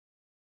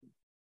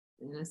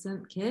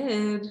innocent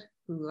kid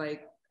who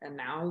like, and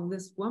now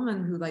this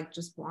woman who like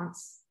just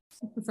wants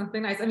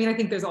something nice. I mean, I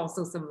think there's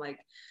also some like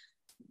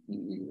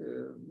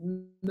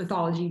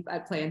mythology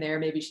at play in there.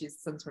 Maybe she's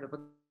some sort of a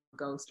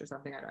ghost or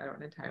something. I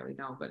don't entirely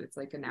know, but it's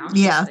like, and now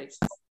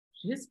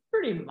she's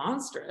pretty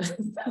monstrous.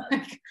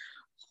 Like,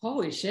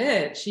 holy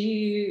shit,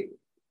 the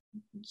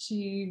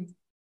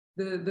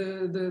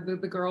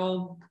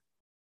girl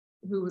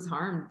who was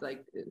harmed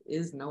like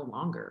is no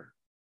longer,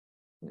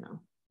 you know.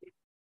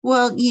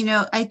 Well, you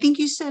know, I think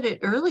you said it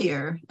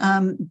earlier,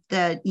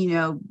 that, you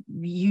know,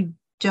 you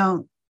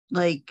don't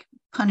like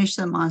punish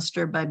the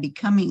monster by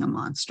becoming a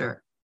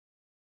monster.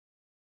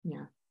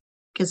 Yeah.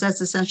 Because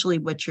that's essentially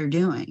what you're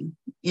doing,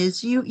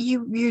 is you're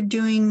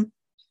using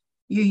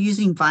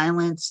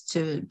violence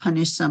to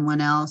punish someone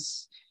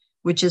else,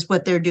 which is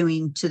what they're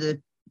doing to the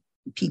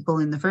people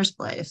in the first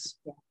place.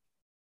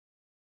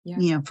 Yeah.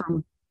 You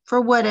know,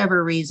 for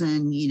whatever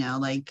reason, you know,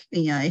 like,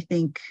 yeah, I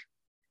think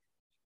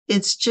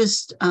it's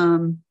just,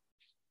 you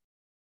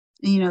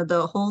know,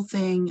 the whole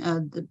thing,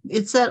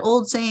 it's that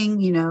old saying,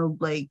 you know,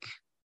 like,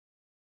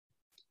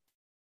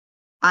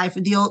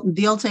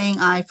 the old saying,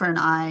 eye for an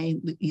eye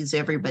is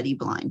everybody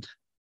blind.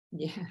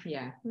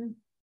 Yeah.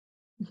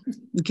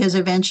 Because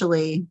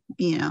eventually,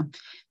 you know,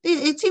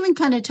 it's even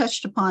kind of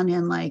touched upon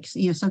in like,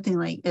 you know, something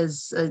like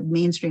as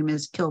mainstream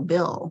as Kill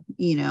Bill,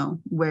 you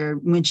know, where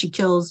when she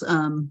kills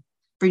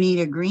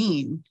Bernita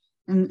Green,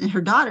 and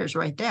her daughter's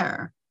right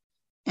there,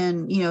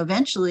 And,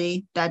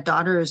 eventually that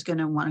daughter is going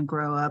to want to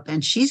grow up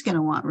and she's going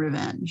to want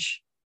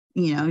revenge.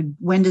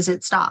 When does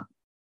it stop?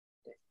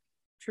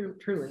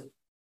 Truly.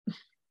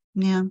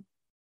 Yeah.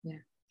 Yeah.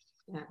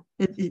 Yeah.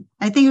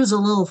 I think it was a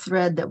little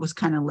thread that was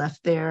kind of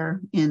left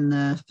there in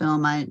the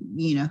film.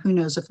 Who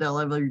knows if they'll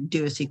ever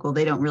do a sequel?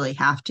 They don't really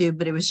have to,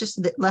 but it was just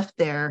left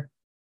there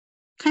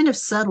kind of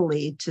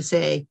subtly to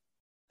say,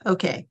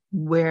 okay,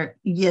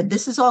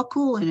 this is all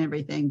cool and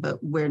everything,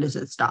 but where does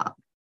it stop?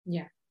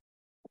 Yeah.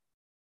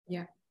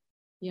 Yeah.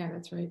 Yeah,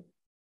 that's right.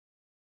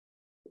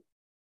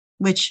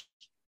 Which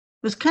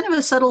was kind of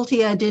a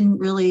subtlety I didn't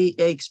really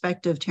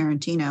expect of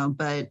Tarantino,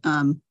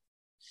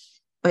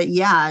 but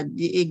yeah,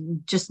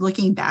 just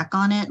looking back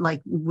on it,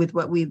 like with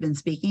what we've been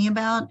speaking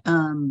about,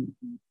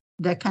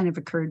 that kind of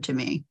occurred to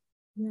me.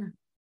 Yeah.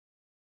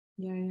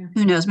 Yeah. Yeah.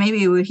 Who knows? Maybe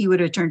he would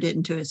have turned it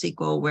into a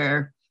sequel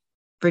where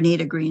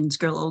Bernita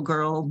Green's little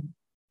girl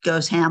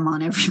goes ham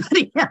on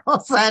everybody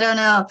else. I don't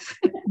know,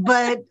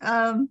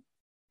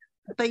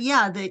 but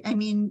yeah,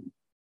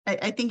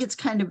 I think it's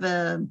kind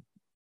of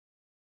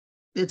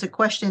it's a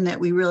question that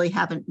we really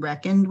haven't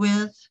reckoned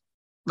with.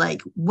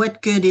 Like,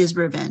 what good is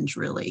revenge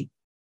really?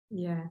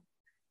 Yeah.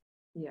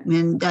 Yeah.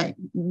 And that,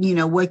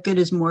 what good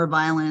is more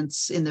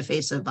violence in the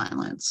face of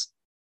violence?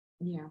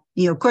 Yeah.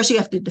 Of course you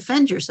have to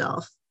defend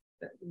yourself.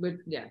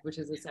 Which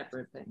is a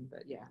separate thing,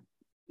 but yeah.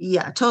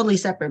 Yeah, totally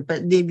separate.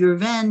 But the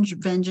revenge,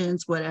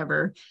 vengeance,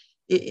 whatever,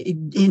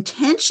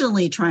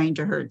 intentionally trying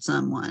to hurt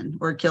someone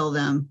or kill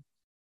them,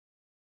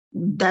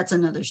 that's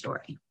another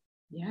story.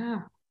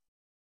 Yeah.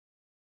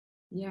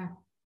 Yeah.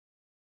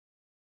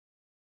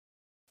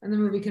 And the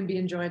movie can be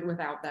enjoyed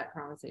without that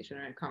conversation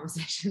or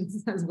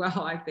conversations as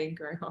well, I think,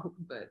 or I hope.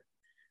 But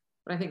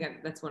I think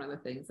that's one of the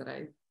things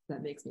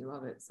that makes me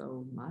love it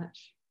so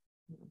much.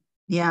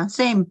 Yeah,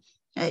 same.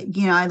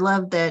 I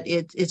love that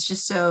it's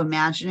just so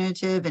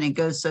imaginative and it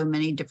goes so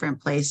many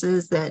different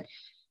places that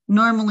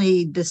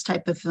normally this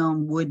type of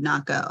film would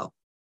not go.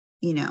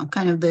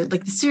 Kind of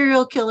the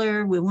serial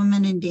killer with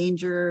women in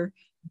danger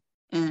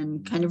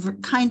and kind of a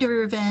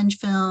revenge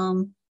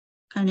film,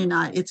 kind of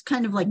not. It's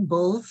kind of like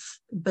both,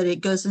 but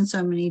it goes in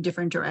so many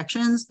different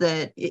directions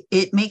that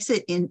it makes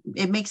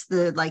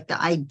the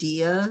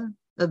idea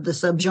of the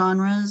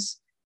subgenres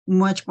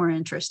much more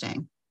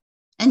interesting.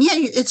 And yeah,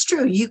 it's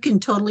true. You can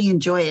totally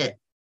enjoy it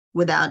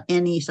without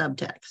any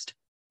subtext.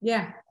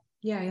 Yeah.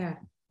 Yeah. Yeah.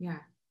 Yeah.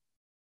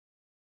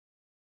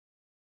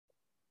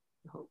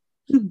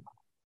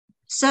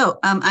 So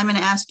I'm going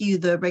to ask you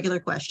the regular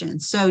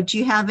questions. So do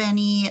you have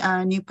any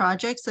new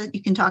projects that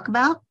you can talk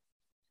about?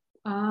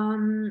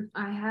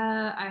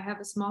 I have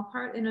a small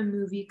part in a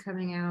movie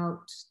coming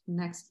out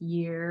next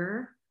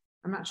year.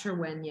 I'm not sure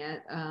when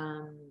yet.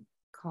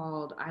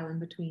 Called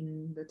Island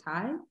Between the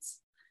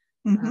Tides,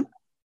 Mm-hmm.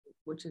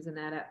 Which is an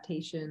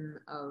adaptation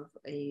of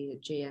a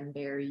J.M.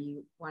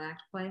 Barrie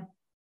one-act play.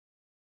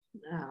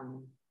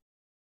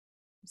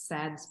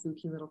 Sad,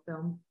 spooky little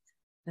film.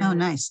 Oh,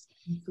 nice.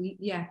 Sweet,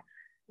 yeah.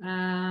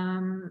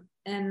 And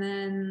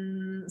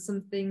then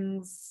some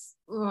things,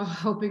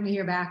 hoping to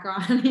hear back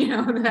on,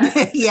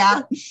 that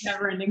yeah,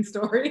 never-ending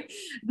story.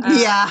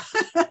 Yeah.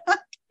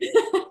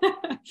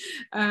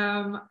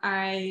 I'm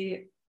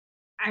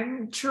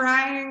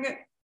trying,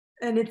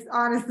 and it's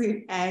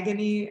honestly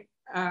agony,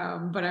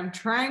 but I'm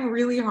trying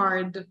really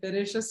hard to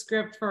finish a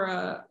script for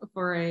a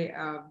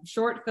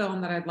short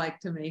film that I'd like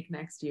to make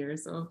next year.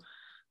 So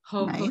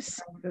hopefully Nice.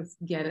 I'll just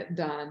get it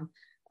done.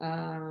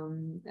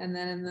 And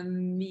then in the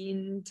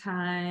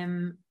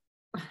meantime,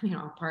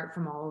 apart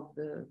from all of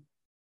the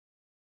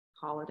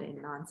holiday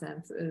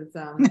nonsense, is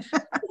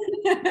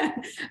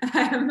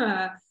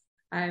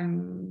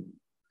I'm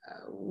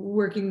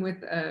working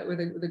with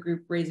a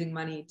group raising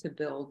money to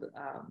build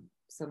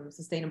some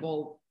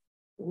sustainable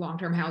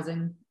long-term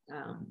housing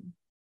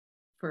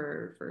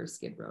for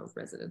Skid Row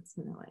residents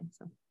in LA.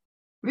 So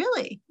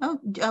Really? Oh,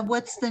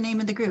 what's the name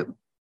of the group?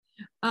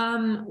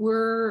 I'm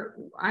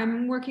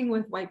working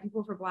with White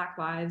People for Black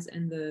Lives,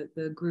 and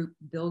the group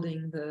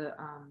building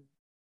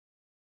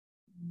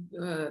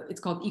it's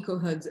called Eco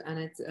Hoods, and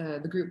it's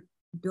the group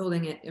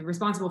building it,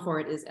 responsible for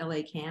it, is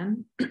LA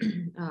Can.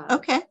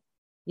 Okay.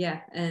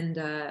 Yeah, and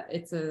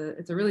it's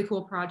a really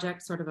cool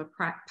project, sort of a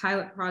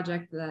pilot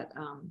project that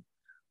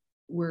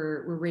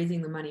we're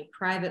raising the money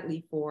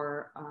privately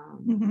for,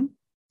 Mm-hmm.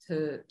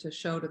 to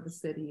show to the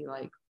city,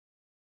 like,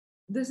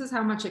 this is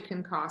how much it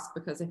can cost,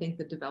 because I think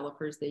the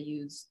developers they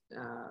use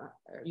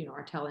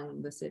are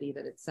telling the city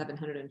that it's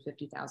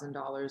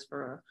 $750,000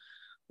 for a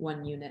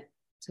one unit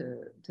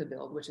to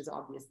build, which is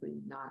obviously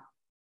not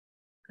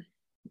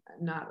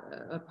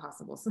a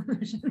possible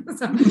solution.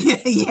 So,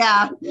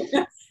 yeah.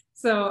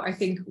 So I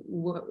think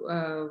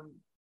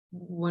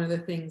one of the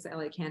things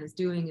LA Can is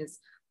doing is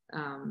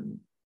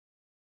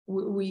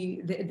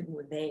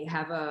they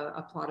have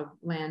a plot of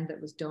land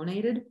that was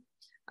donated,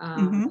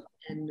 Mm-hmm.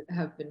 and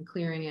have been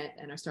clearing it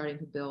and are starting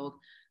to build.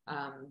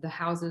 The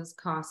houses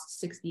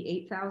cost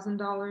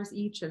 $68,000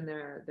 each, and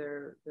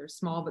they're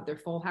small, but they're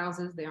full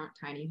houses. They aren't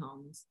tiny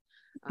homes,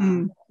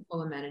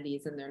 full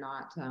amenities, and they're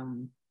not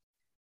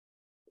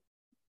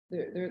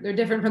they're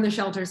different from the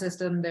shelter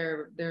system.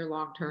 They're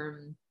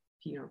long-term,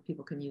 you know,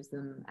 people can use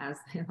them as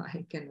they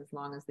like and as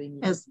long as they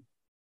need. As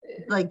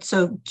like,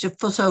 so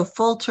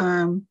full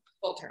term,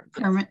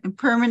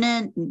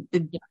 permanent,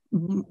 yeah.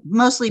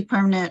 mostly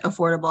permanent,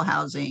 affordable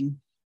housing.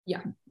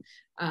 Yeah.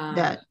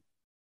 That.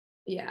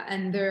 Yeah.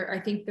 And I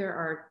think there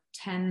are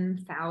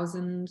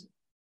 10,000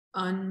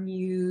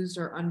 unused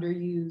or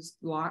underused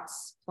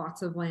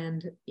plots of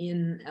land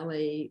in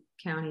LA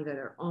County that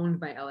are owned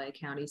by LA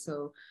County.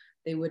 So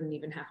they wouldn't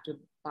even have to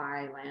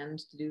buy land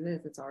to do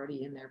this. It's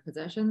already in their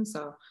possession.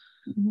 So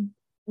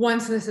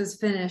once this is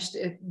finished,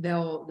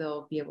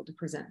 they'll be able to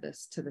present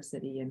this to the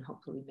city and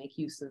hopefully make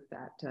use of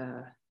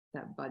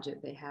that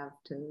budget they have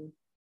to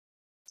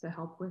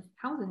help with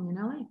housing in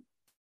LA.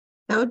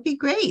 That would be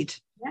great.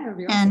 Yeah, that'd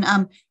be awesome.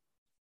 And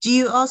do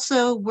you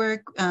also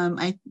work?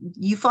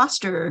 You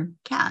foster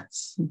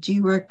cats. Do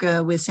you work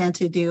with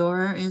Santa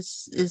Dior?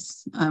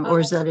 Or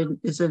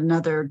is it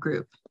another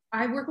group?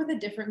 I work with a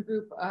different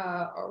group.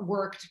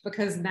 Worked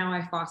because now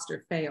I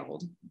foster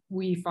failed.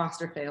 We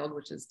foster failed,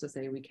 which is to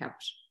say we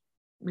kept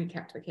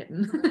the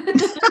kitten.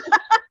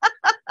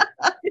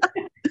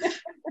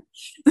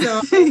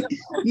 So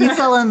you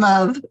fell in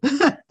love.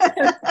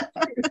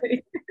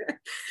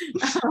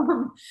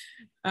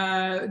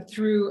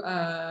 Through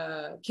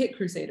Kit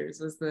Crusaders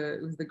was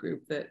the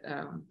group that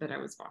I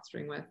was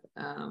fostering with.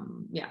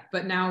 Yeah,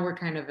 but now we're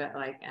kind of at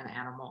like an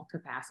animal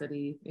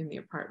capacity in the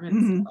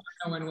apartment. So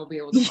no one will be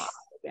able to foster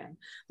again.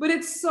 But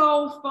it's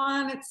so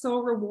fun. It's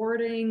so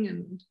rewarding,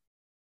 and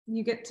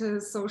you get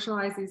to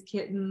socialize these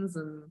kittens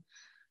and,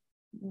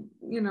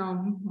 you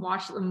know,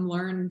 watch them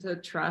learn to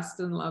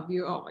trust and love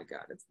you. Oh my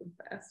God, it's the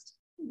best.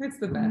 It's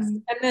the best.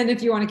 And then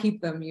if you want to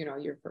keep them, you know,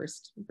 you're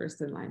first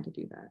in line to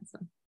do that. So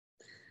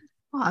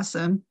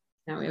awesome.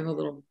 now we have a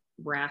little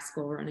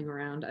rascal running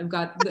around. I've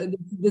got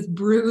this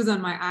bruise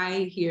on my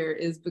eye here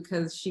is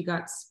because she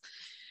likes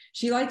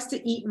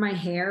to eat my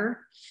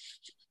hair.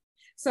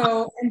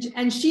 So,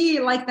 and she,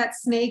 like that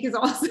snake, is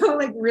also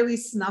like really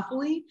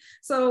snuffly.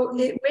 So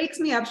it wakes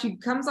me up. She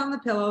comes on the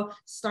pillow,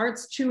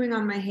 starts chewing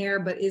on my hair,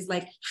 but is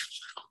like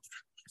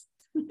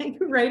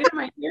right in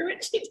my ear when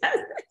she does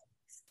it.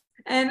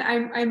 And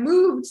I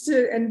moved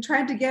and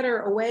tried to get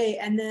her away.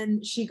 And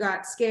then she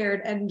got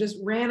scared and just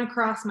ran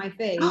across my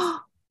face.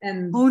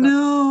 And oh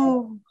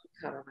no.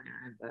 Cut on my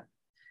eye, but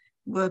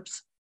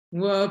whoops.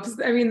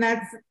 I mean,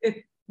 that's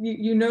it.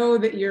 You know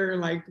that you're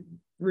like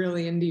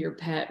really into your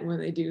pet when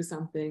they do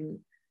something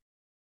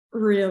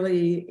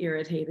really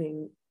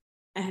irritating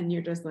and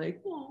you're just like,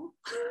 oh.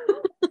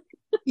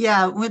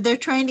 Yeah, when they're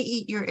trying to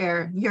eat your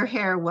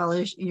hair while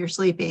you're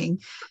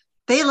sleeping,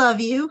 they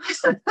love you.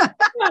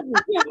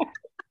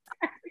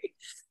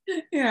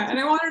 Yeah, and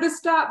I want her to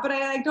stop, but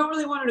I don't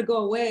really want her to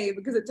go away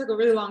because it took a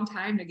really long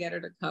time to get her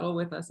to cuddle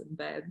with us in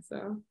bed.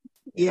 So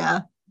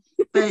yeah,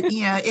 but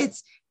you know,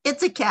 it's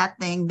a cat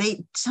thing.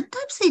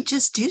 Sometimes they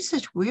just do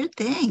such weird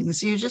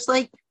things. You're just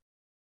like,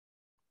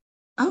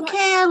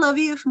 okay, I love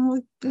you.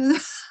 Yeah,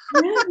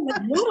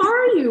 what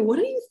are you? What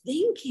are you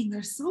thinking?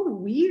 They're so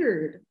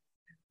weird.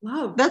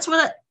 Love. That's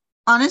what.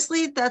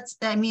 Honestly,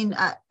 I mean,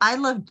 I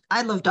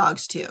love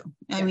dogs too.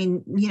 I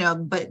mean, you know,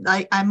 but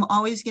I'm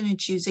always going to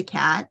choose a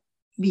cat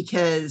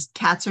because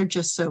cats are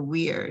just so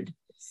weird.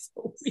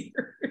 So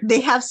weird.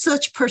 They have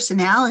such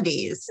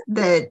personalities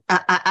that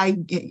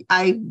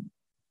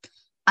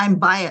I'm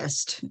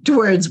biased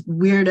towards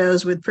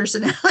weirdos with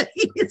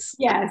personalities.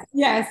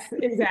 Yes,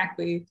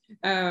 exactly.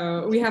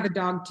 We have a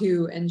dog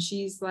too, and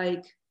she's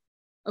like,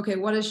 okay,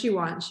 what does she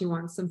want? She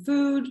wants some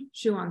food.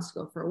 She wants to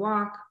go for a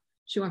walk.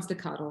 She wants to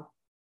cuddle.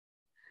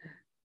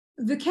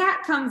 The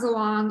cat comes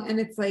along and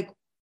it's like,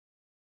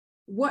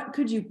 what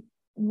could you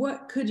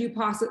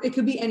possibly, it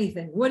could be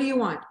anything. What do you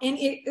want? And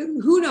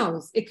who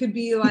knows? It could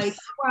be like,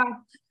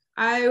 well,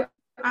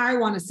 I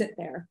want to sit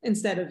there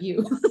instead of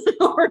you.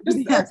 Or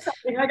something.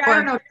 Like, I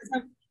don't know.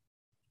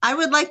 I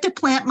would like to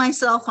plant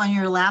myself on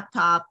your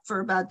laptop for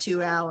about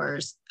 2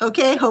 hours.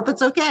 Okay, hope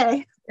it's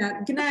okay.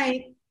 Yeah, good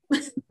night.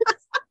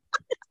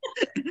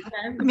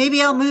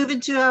 Maybe I'll move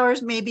in 2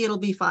 hours. Maybe it'll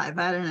be 5.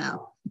 I don't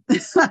know.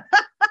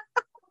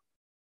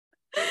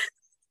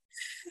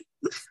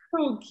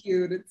 So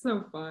cute. It's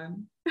so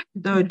fun.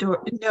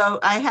 No,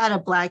 I had a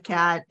black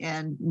cat,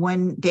 and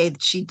one day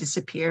she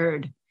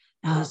disappeared.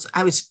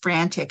 I was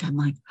frantic. I'm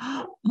like,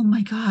 oh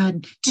my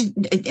God.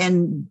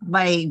 And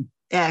my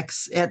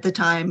ex at the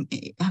time,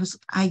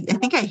 I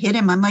think I hit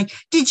him. I'm like,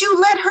 did you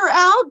let her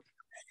out?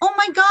 Oh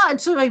my God.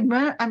 So I'm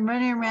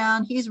running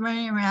around. He's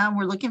running around.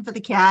 We're looking for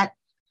the cat.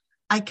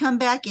 I come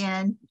back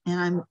in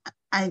and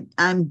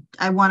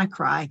I want to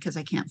cry because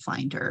I can't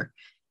find her.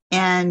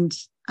 And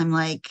I'm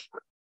like,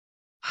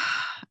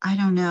 I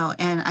don't know.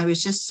 And I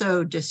was just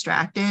so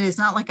distracted. It's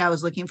not like I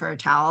was looking for a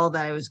towel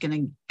that I was going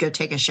to go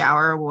take a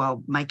shower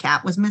while my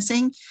cat was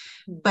missing,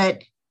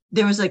 but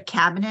there was a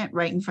cabinet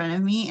right in front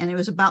of me and it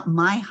was about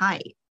my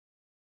height.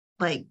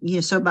 Like, you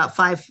know, so about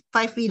 5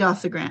 feet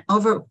off the ground,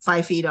 over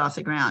 5 feet off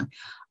the ground.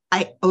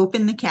 I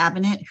opened the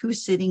cabinet.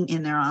 Who's sitting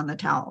in there on the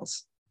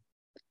towels?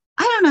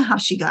 I don't know how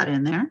she got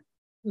in there.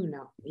 Who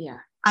knows? Yeah.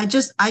 I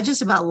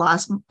just about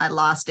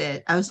lost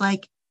it. I was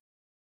like,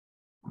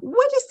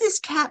 what is this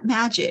cat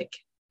magic?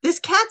 This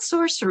cat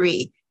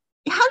sorcery?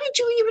 How did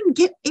you even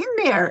get in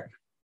there?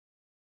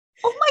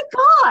 Oh my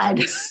God.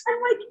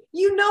 I'm like,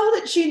 you know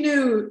that she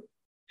knew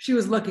you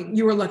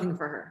were looking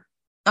for her.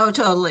 Oh,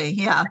 totally.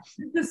 Yeah.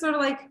 Just sort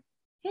of like,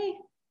 hey.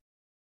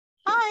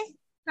 Hi,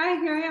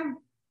 Here I am.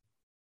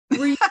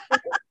 Were you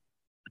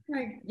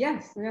like,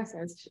 yes, I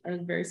was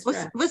very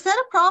stressed. Was that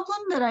a problem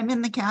that I'm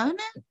in the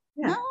cabinet?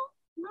 Yeah.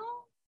 No.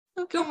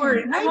 Okay. Don't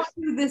worry, Nice. I won't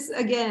do this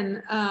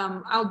again.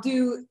 I'll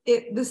do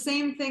it the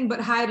same thing, but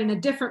hide in a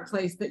different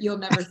place that you'll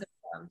never think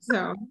of.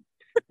 So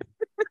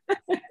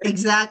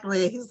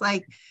Exactly. He's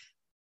like,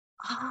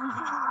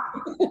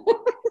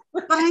 oh,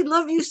 but I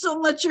love you so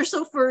much. You're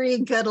so furry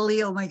and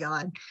cuddly. Oh my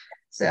God.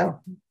 So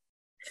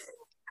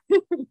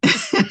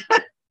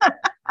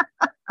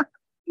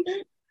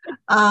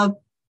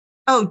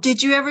oh,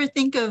 did you ever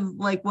think of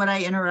like what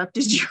I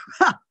interrupted you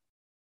about?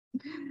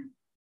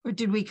 Or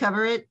did we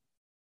cover it?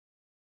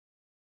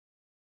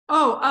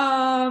 Oh,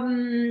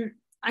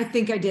 I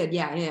think I did.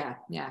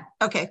 Yeah.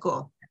 Okay,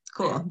 cool.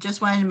 Yeah.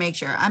 Just wanted to make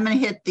sure. I'm going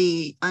to hit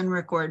the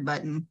unrecord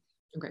button.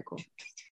 Okay, cool.